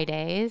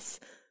Fridays.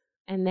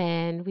 And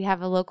then we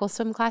have a local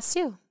swim class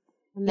too.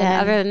 And then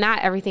other than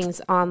that,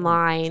 everything's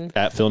online.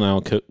 At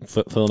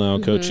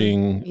Fillnow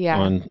Coaching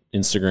on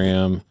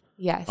Instagram.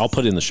 Yes. I'll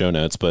put it in the show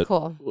notes, but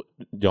cool.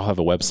 Y'all have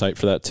a website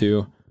for that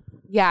too?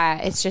 Yeah,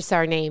 it's just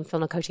our name,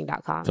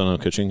 fillnowcoaching.com.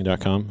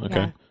 Fillnowcoaching.com?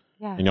 Okay.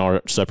 Yeah. And y'all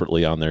are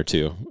separately on there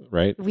too,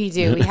 right? We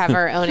do. We have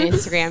our own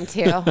Instagram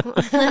too.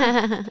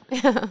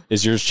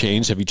 Is yours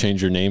changed? Have you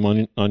changed your name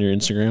on your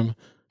Instagram?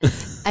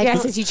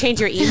 Since you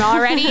changed your email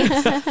already.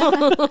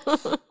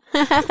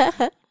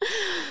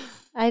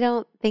 I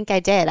don't think I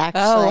did,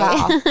 actually. Oh,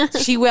 wow.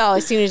 She will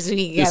as soon as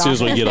we get off. As soon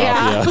as we get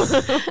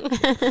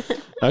off,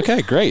 yeah.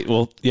 Okay, great.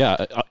 Well,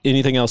 yeah.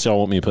 Anything else y'all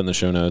want me to put in the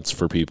show notes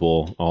for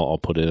people, I'll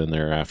put it in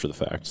there after the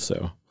fact.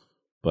 So,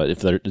 but if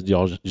do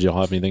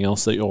y'all have anything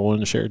else that y'all wanted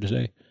to share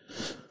today?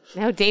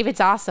 No, David's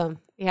awesome.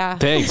 Yeah.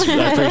 Thanks.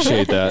 I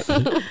appreciate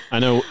that. I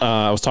know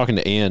I was talking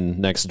to Ann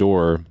next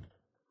door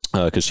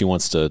because she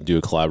wants to do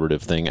a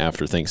collaborative thing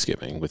after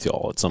Thanksgiving with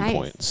y'all at some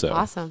point. So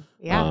awesome.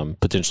 Yeah.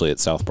 Potentially at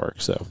South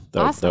Park. So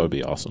that would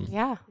be awesome.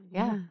 Yeah.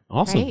 Yeah.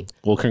 Awesome. Great.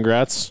 Well,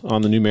 congrats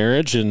on the new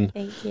marriage and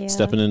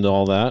stepping into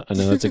all that. I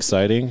know that's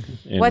exciting.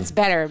 And what's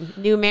better,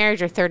 new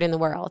marriage or third in the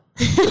world?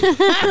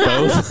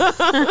 Both.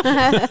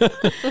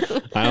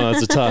 I know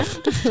that's a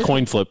tough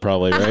coin flip,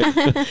 probably,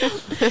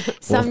 right?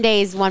 Some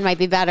days one might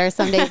be better,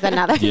 some days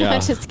another. Yeah.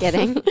 Just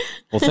kidding.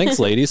 Well, thanks,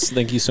 ladies.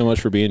 Thank you so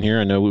much for being here.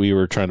 I know we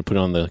were trying to put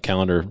it on the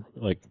calendar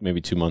like maybe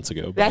 2 months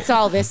ago. That's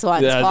all this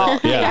one's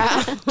fault.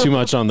 Yeah. Too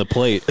much on the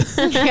plate.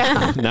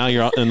 Yeah. Now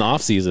you're in the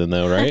off season,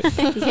 though, right?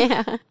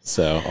 Yeah.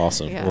 So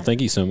awesome. Yeah. Well,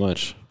 thank you so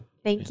much.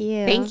 Thank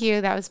you. Thank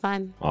you. That was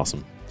fun.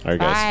 Awesome. All right,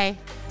 guys.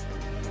 Bye.